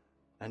them,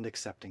 and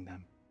accepting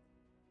them.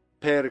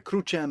 Per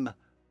crucem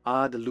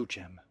ad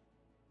lucem.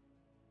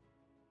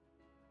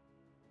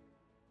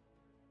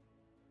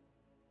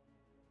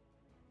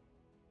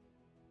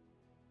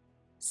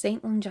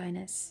 Saint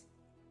Longinus,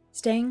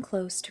 staying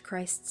close to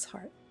Christ's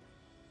heart.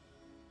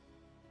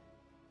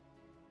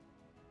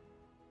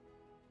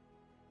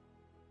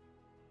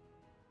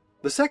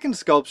 The second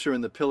sculpture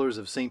in the pillars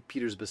of St.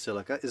 Peter's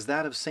Basilica is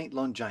that of St.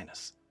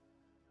 Longinus.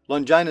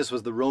 Longinus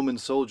was the Roman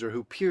soldier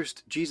who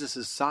pierced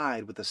Jesus'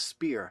 side with a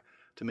spear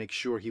to make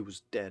sure he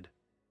was dead.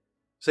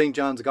 St.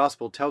 John's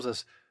Gospel tells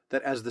us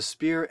that as the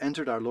spear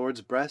entered our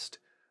Lord's breast,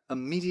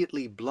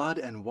 immediately blood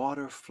and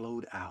water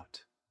flowed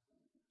out.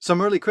 Some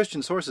early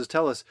Christian sources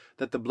tell us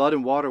that the blood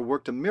and water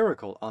worked a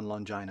miracle on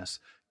Longinus,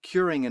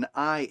 curing an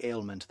eye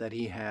ailment that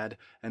he had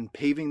and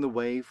paving the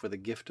way for the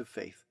gift of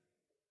faith.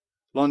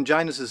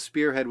 Longinus'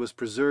 spearhead was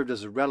preserved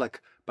as a relic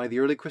by the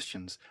early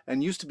Christians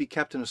and used to be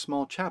kept in a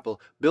small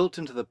chapel built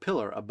into the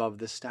pillar above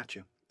this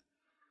statue.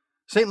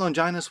 St.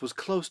 Longinus was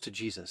close to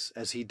Jesus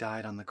as he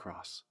died on the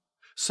cross,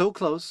 so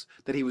close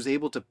that he was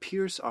able to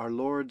pierce our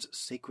Lord's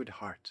sacred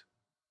heart.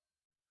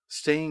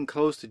 Staying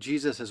close to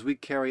Jesus as we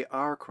carry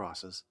our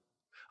crosses,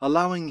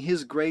 allowing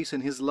His grace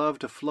and His love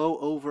to flow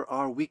over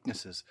our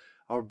weaknesses,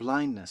 our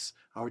blindness,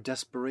 our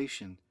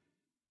desperation,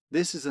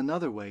 this is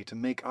another way to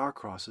make our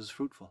crosses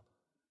fruitful,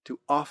 to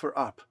offer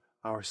up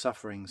our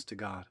sufferings to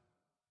God.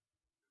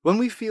 When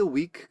we feel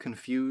weak,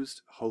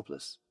 confused,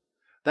 hopeless,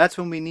 that's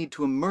when we need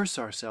to immerse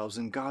ourselves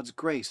in God's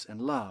grace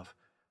and love,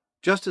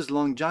 just as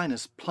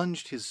Longinus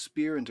plunged his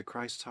spear into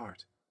Christ's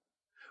heart.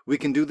 We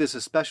can do this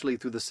especially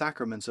through the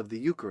sacraments of the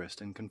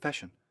Eucharist and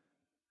confession.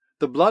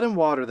 The blood and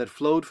water that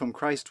flowed from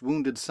Christ's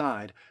wounded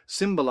side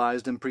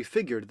symbolized and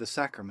prefigured the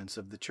sacraments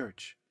of the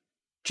Church.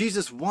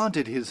 Jesus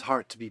wanted his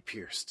heart to be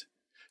pierced,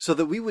 so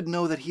that we would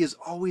know that he is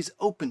always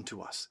open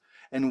to us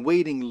and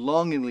waiting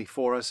longingly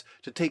for us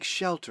to take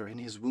shelter in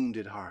his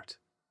wounded heart.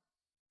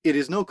 It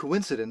is no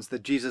coincidence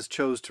that Jesus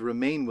chose to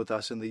remain with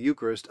us in the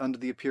Eucharist under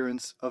the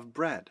appearance of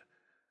bread.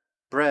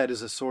 Bread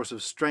is a source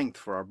of strength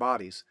for our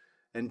bodies,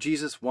 and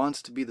Jesus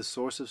wants to be the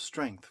source of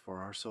strength for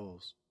our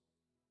souls.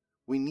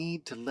 We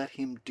need to let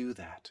him do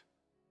that.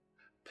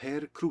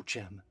 Per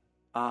crucem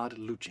ad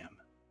lucem.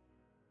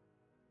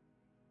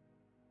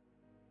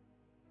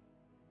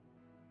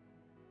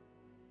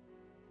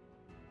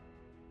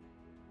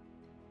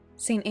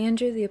 St.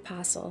 Andrew the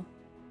Apostle,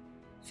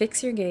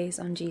 fix your gaze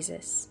on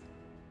Jesus.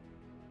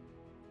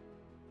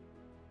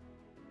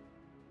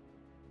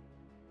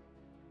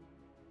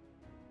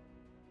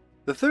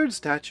 The third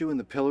statue in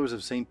the pillars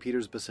of St.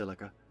 Peter's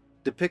Basilica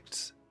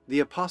depicts the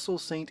Apostle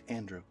St.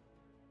 Andrew,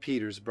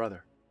 Peter's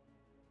brother.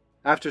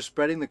 After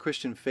spreading the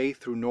Christian faith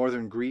through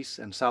northern Greece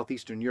and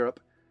southeastern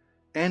Europe,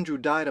 Andrew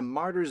died a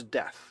martyr's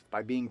death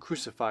by being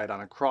crucified on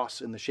a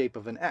cross in the shape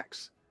of an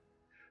X.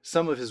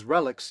 Some of his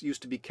relics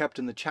used to be kept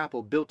in the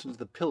chapel built into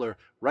the pillar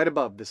right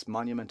above this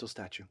monumental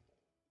statue.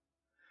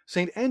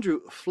 St.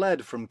 Andrew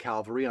fled from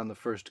Calvary on the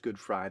first Good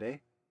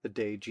Friday, the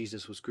day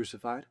Jesus was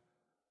crucified.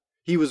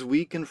 He was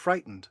weak and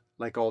frightened,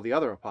 like all the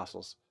other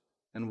apostles,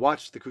 and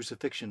watched the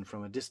crucifixion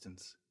from a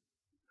distance.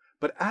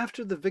 But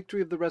after the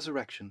victory of the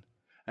resurrection,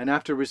 and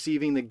after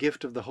receiving the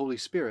gift of the Holy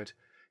Spirit,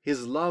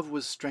 his love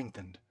was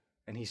strengthened,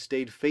 and he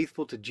stayed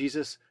faithful to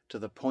Jesus to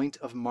the point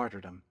of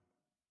martyrdom.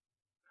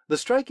 The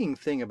striking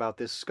thing about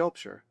this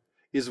sculpture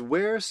is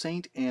where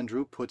St.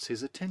 Andrew puts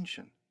his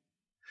attention.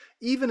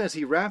 Even as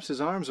he wraps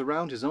his arms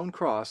around his own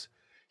cross,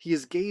 he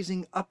is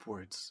gazing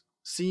upwards,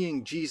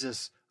 seeing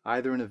Jesus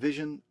either in a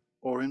vision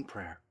or in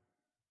prayer.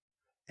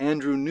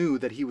 Andrew knew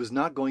that he was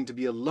not going to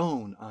be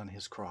alone on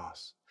his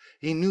cross.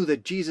 He knew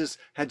that Jesus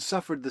had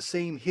suffered the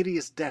same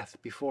hideous death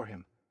before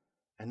him,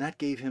 and that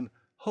gave him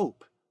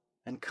hope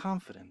and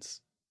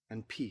confidence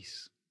and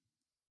peace.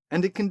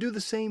 And it can do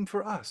the same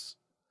for us.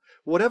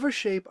 Whatever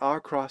shape our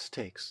cross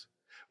takes,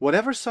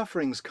 whatever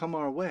sufferings come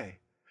our way,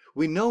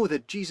 we know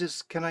that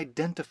Jesus can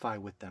identify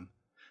with them,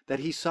 that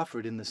he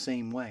suffered in the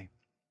same way.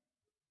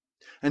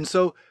 And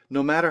so,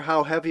 no matter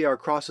how heavy our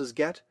crosses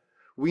get,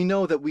 we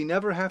know that we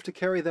never have to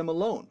carry them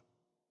alone.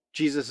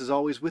 Jesus is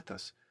always with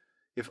us.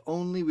 If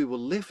only we will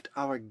lift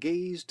our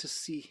gaze to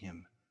see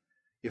him.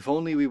 If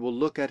only we will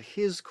look at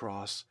his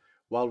cross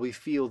while we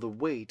feel the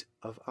weight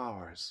of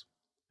ours.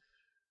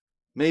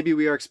 Maybe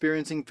we are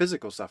experiencing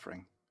physical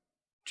suffering.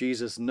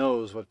 Jesus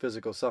knows what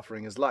physical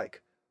suffering is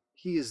like.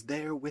 He is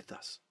there with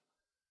us.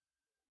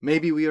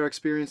 Maybe we are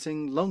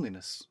experiencing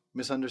loneliness,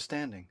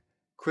 misunderstanding,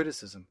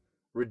 criticism,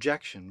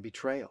 rejection,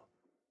 betrayal.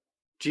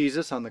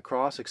 Jesus on the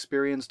cross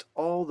experienced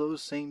all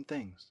those same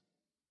things.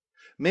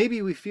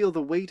 Maybe we feel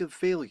the weight of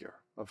failure,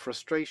 of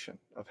frustration,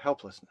 of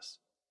helplessness.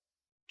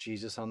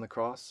 Jesus on the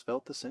cross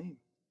felt the same.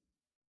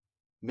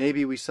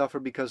 Maybe we suffer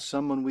because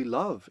someone we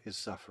love is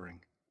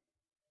suffering.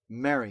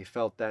 Mary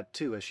felt that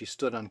too as she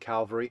stood on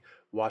Calvary,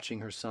 watching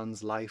her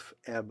son's life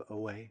ebb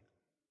away.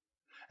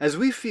 As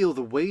we feel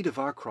the weight of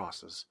our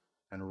crosses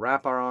and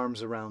wrap our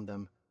arms around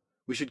them,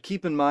 we should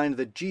keep in mind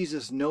that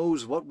Jesus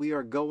knows what we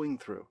are going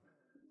through,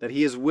 that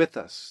he is with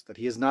us, that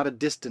he is not a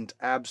distant,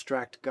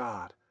 abstract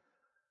God.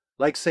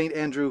 Like St.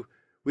 Andrew,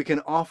 we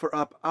can offer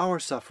up our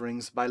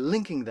sufferings by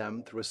linking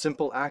them through a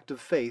simple act of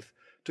faith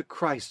to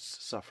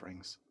Christ's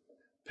sufferings.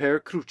 Per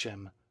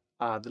crucem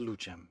ad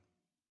lucem.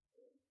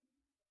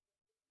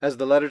 As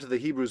the letter to the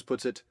Hebrews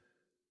puts it,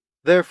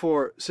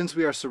 "Therefore, since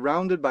we are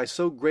surrounded by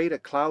so great a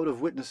cloud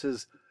of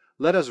witnesses,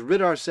 let us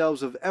rid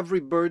ourselves of every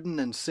burden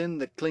and sin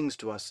that clings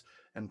to us,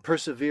 and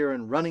persevere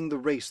in running the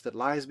race that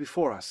lies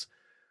before us,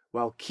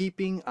 while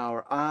keeping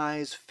our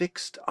eyes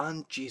fixed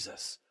on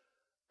Jesus,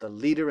 the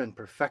leader and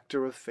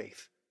perfecter of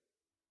faith.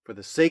 For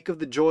the sake of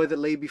the joy that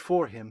lay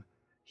before him,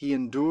 he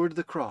endured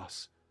the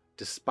cross,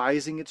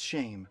 despising its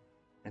shame,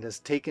 and has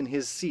taken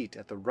his seat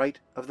at the right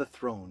of the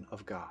throne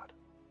of God."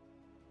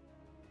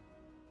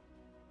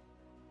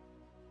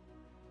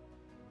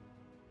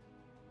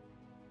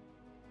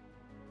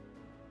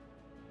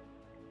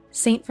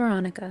 Saint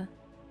Veronica,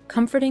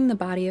 comforting the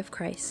body of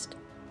Christ.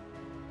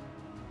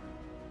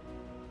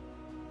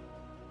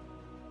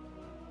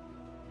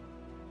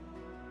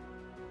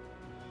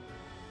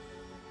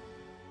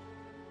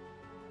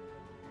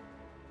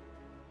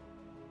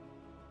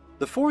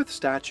 The fourth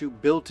statue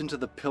built into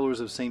the pillars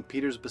of St.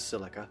 Peter's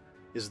Basilica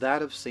is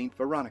that of St.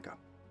 Veronica.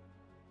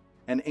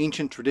 An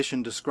ancient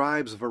tradition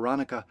describes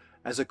Veronica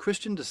as a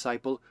Christian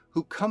disciple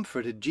who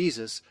comforted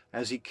Jesus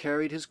as he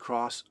carried his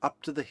cross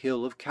up to the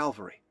hill of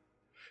Calvary.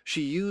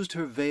 She used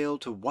her veil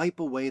to wipe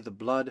away the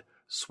blood,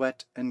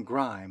 sweat, and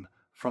grime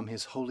from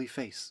his holy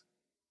face.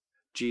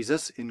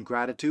 Jesus, in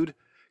gratitude,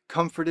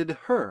 comforted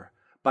her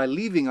by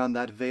leaving on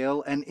that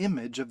veil an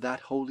image of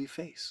that holy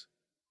face.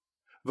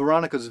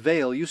 Veronica's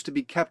veil used to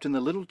be kept in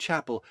the little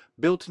chapel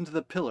built into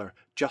the pillar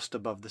just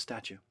above the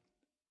statue.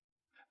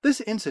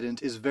 This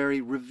incident is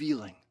very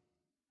revealing.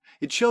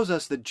 It shows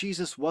us that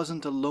Jesus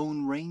wasn't a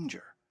lone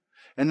ranger,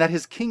 and that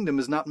his kingdom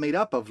is not made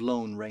up of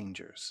lone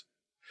rangers.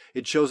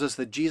 It shows us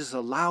that Jesus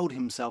allowed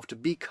himself to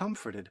be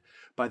comforted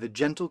by the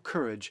gentle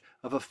courage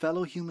of a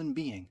fellow human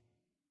being,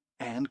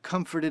 and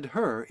comforted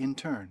her in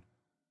turn.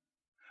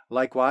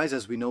 Likewise,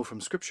 as we know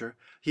from Scripture,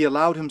 he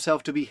allowed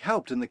himself to be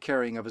helped in the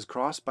carrying of his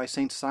cross by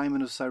St.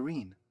 Simon of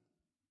Cyrene.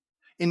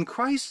 In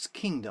Christ's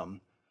kingdom,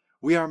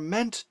 we are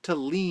meant to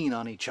lean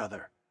on each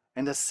other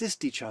and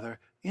assist each other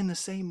in the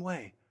same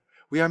way.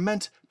 We are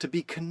meant to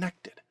be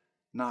connected,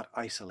 not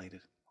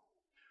isolated.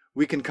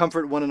 We can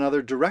comfort one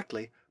another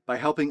directly by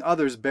helping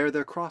others bear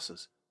their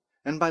crosses,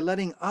 and by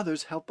letting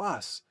others help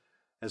us,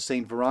 as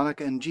St.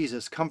 Veronica and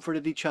Jesus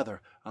comforted each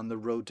other on the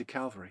road to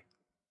Calvary.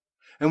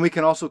 And we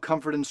can also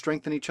comfort and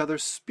strengthen each other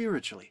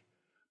spiritually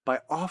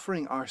by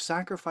offering our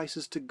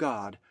sacrifices to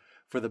God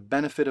for the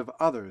benefit of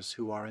others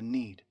who are in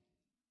need.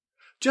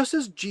 Just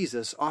as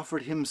Jesus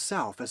offered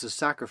himself as a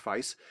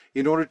sacrifice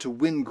in order to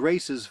win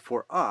graces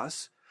for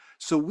us,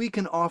 so we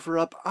can offer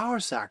up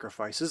our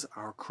sacrifices,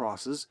 our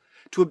crosses,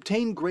 to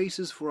obtain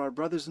graces for our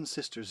brothers and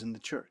sisters in the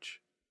Church.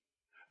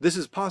 This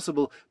is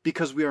possible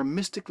because we are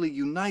mystically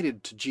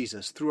united to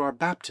Jesus through our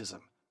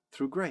baptism,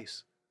 through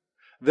grace.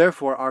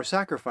 Therefore, our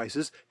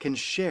sacrifices can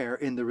share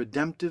in the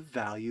redemptive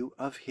value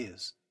of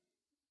his.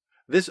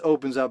 This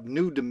opens up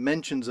new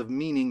dimensions of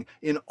meaning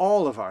in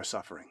all of our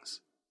sufferings.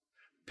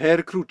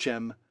 Per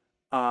crucem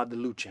ad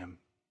lucem.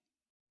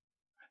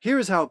 Here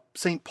is how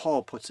St.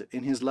 Paul puts it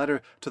in his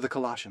letter to the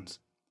Colossians.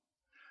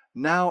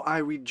 "Now I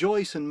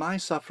rejoice in my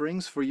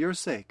sufferings for your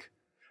sake,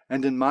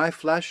 and in my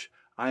flesh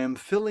I am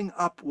filling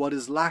up what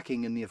is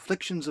lacking in the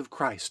afflictions of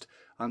Christ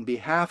on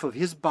behalf of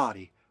his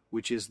body,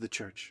 which is the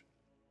Church."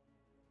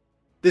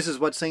 This is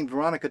what St.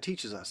 Veronica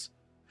teaches us,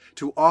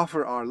 to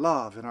offer our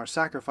love and our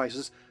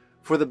sacrifices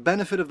for the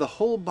benefit of the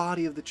whole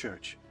body of the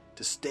Church,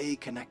 to stay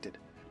connected,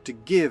 to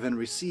give and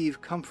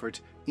receive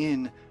comfort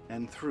in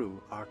and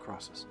through our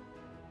crosses.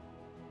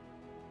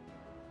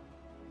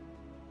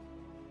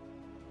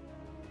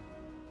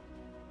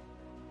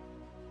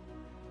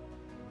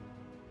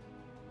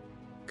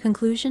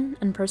 Conclusion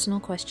and personal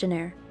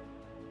questionnaire.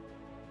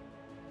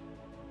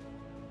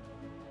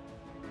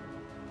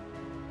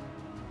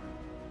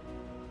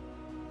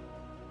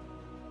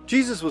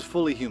 Jesus was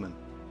fully human,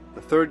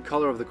 third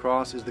color of the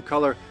cross is the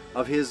color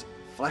of his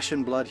flesh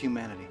and blood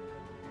humanity.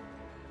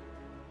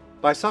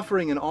 By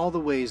suffering in all the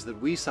ways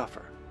that we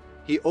suffer,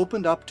 he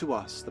opened up to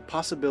us the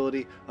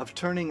possibility of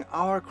turning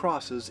our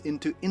crosses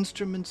into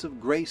instruments of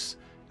grace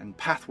and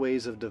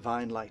pathways of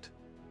divine light.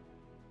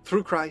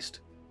 Through Christ,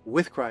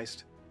 with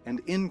Christ,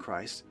 and in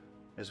Christ,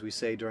 as we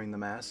say during the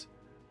Mass,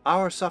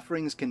 our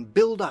sufferings can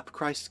build up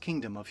Christ's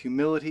kingdom of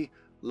humility,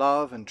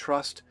 love, and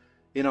trust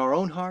in our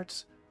own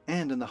hearts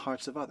and in the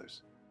hearts of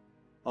others.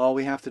 All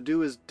we have to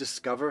do is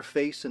discover,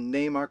 face, and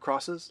name our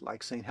crosses,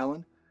 like St.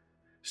 Helen,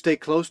 stay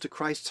close to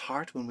Christ's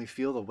heart when we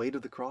feel the weight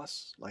of the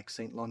cross, like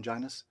St.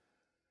 Longinus,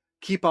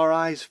 keep our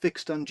eyes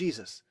fixed on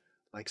Jesus,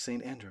 like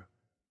St. Andrew,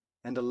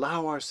 and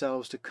allow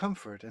ourselves to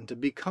comfort and to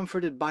be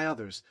comforted by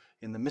others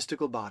in the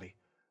mystical body,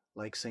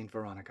 like St.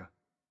 Veronica.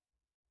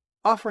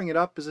 Offering it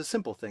up is a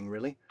simple thing,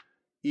 really,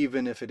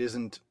 even if it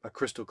isn't a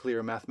crystal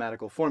clear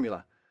mathematical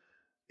formula.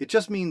 It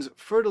just means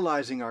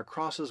fertilizing our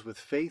crosses with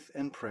faith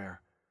and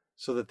prayer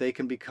so that they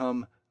can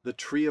become the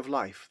tree of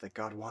life that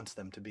God wants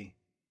them to be.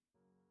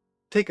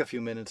 Take a few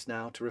minutes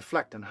now to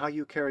reflect on how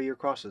you carry your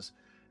crosses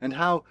and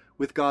how,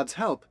 with God's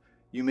help,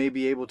 you may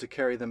be able to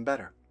carry them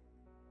better.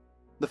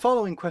 The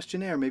following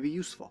questionnaire may be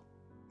useful.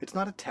 It's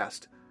not a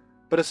test,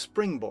 but a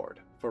springboard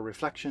for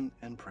reflection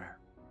and prayer.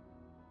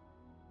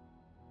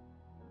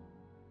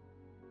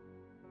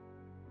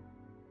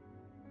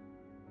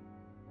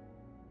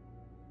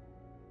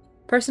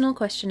 Personal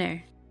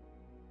questionnaire.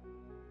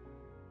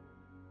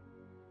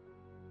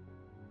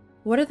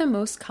 What are the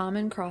most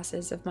common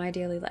crosses of my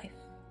daily life?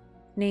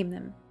 Name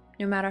them,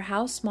 no matter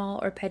how small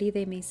or petty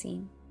they may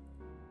seem.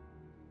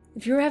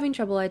 If you're having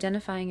trouble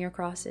identifying your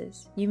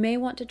crosses, you may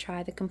want to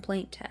try the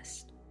complaint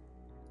test.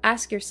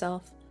 Ask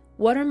yourself,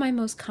 what are my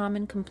most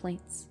common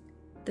complaints?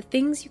 The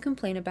things you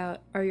complain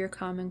about are your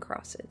common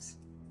crosses.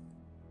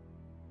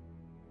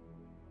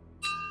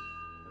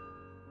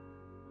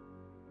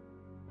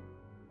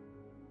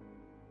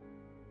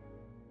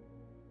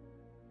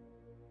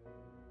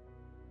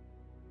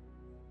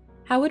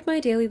 How would my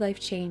daily life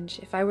change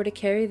if I were to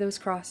carry those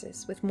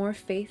crosses with more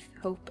faith,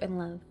 hope, and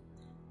love,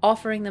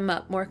 offering them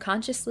up more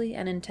consciously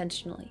and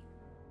intentionally?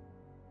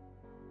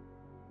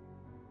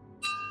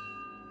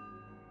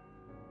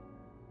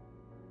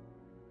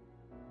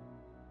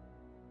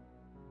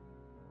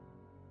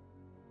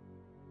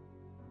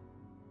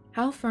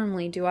 How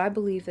firmly do I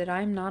believe that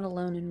I am not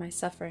alone in my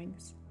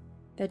sufferings,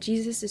 that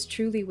Jesus is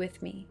truly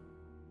with me,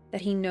 that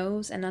he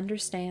knows and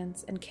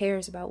understands and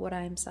cares about what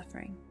I am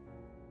suffering?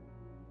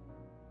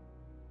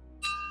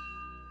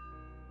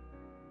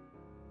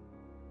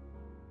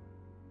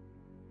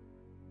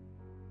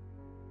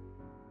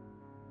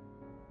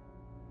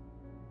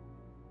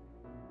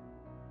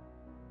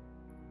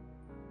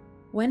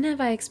 When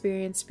have I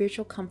experienced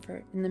spiritual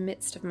comfort in the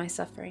midst of my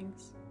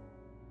sufferings?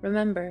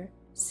 Remember,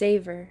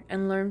 savor,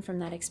 and learn from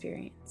that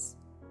experience.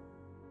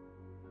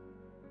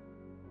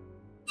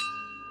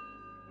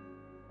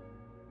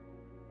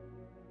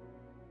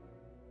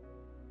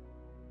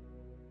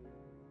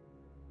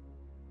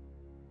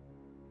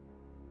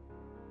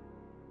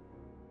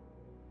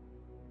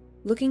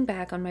 Looking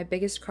back on my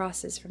biggest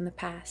crosses from the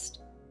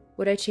past,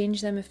 would I change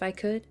them if I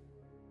could?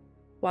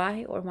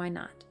 Why or why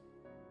not?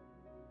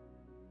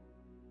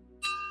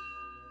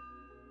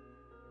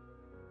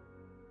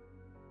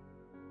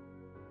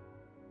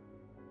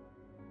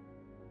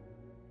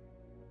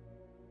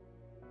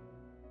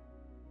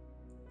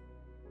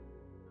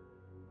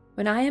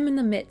 When I am in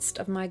the midst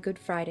of my Good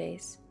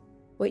Fridays,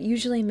 what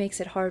usually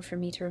makes it hard for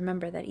me to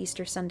remember that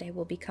Easter Sunday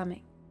will be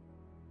coming?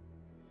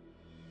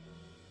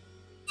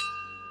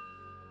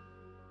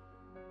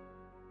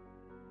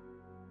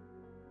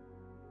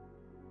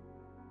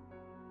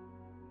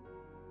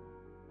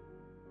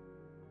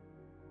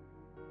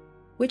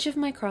 Which of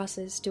my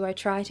crosses do I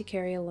try to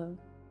carry alone?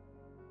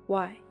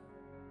 Why?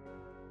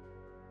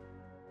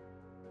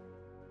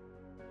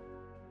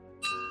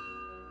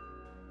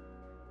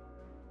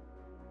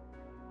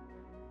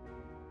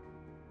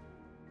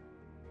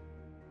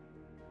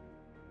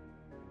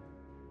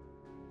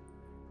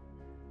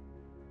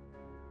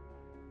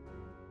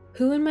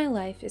 Who in my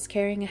life is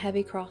carrying a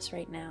heavy cross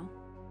right now,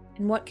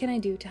 and what can I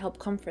do to help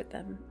comfort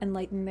them and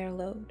lighten their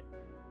load?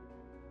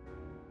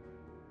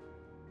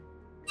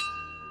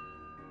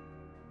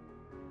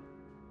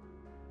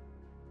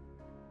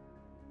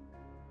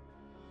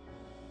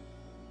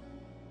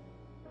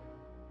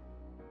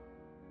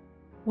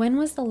 When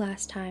was the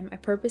last time I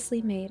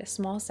purposely made a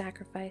small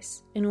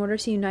sacrifice in order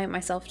to unite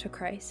myself to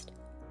Christ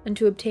and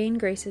to obtain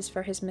graces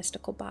for his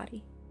mystical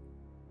body?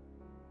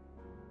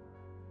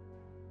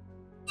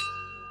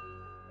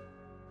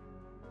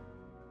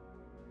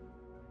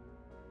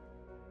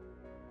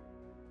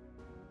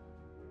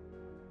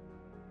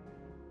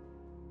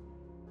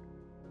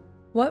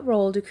 What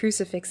role do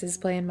crucifixes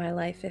play in my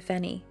life, if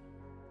any?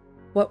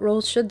 What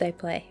role should they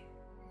play?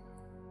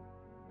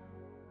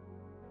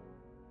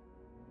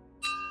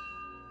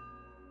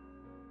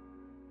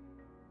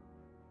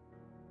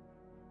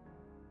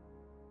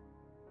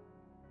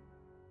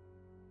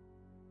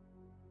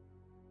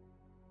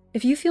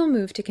 If you feel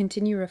moved to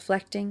continue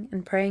reflecting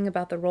and praying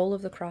about the role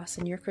of the cross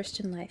in your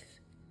Christian life,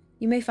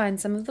 you may find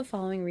some of the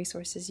following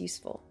resources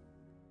useful: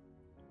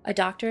 A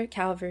Doctor at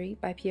Calvary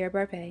by Pierre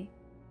Barbet,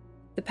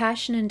 The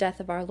Passion and Death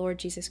of Our Lord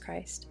Jesus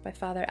Christ by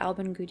Father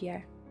Alban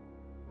Goudier,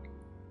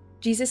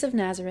 Jesus of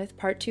Nazareth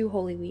Part 2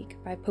 Holy Week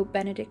by Pope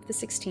Benedict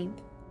XVI,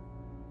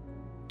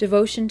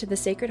 Devotion to the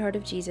Sacred Heart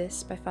of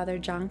Jesus by Father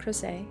John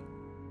Crozet,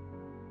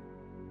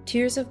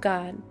 Tears of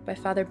God by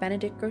Father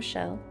Benedict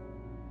Groeschel,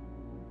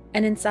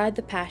 and Inside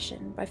the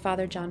Passion by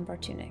Father John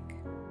Bartunek.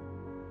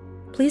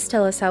 Please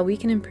tell us how we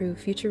can improve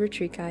future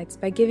retreat guides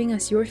by giving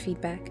us your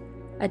feedback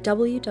at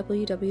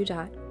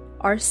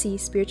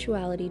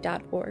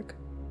www.rcspirituality.org.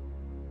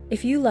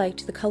 If you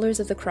liked The Colors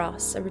of the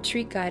Cross, a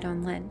retreat guide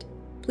on Lent,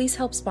 please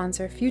help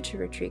sponsor future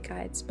retreat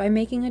guides by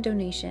making a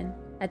donation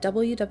at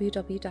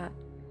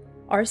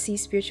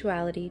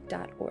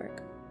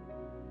www.rcspirituality.org.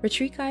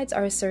 Retreat guides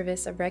are a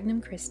service of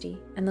Regnum Christi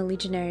and the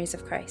Legionaries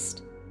of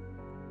Christ.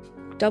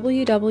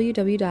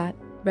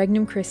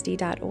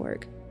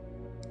 www.regnumchristi.org,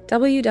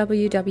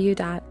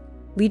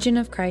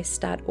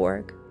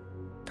 www.legionofchrist.org.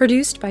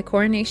 Produced by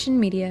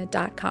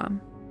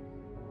coronationmedia.com.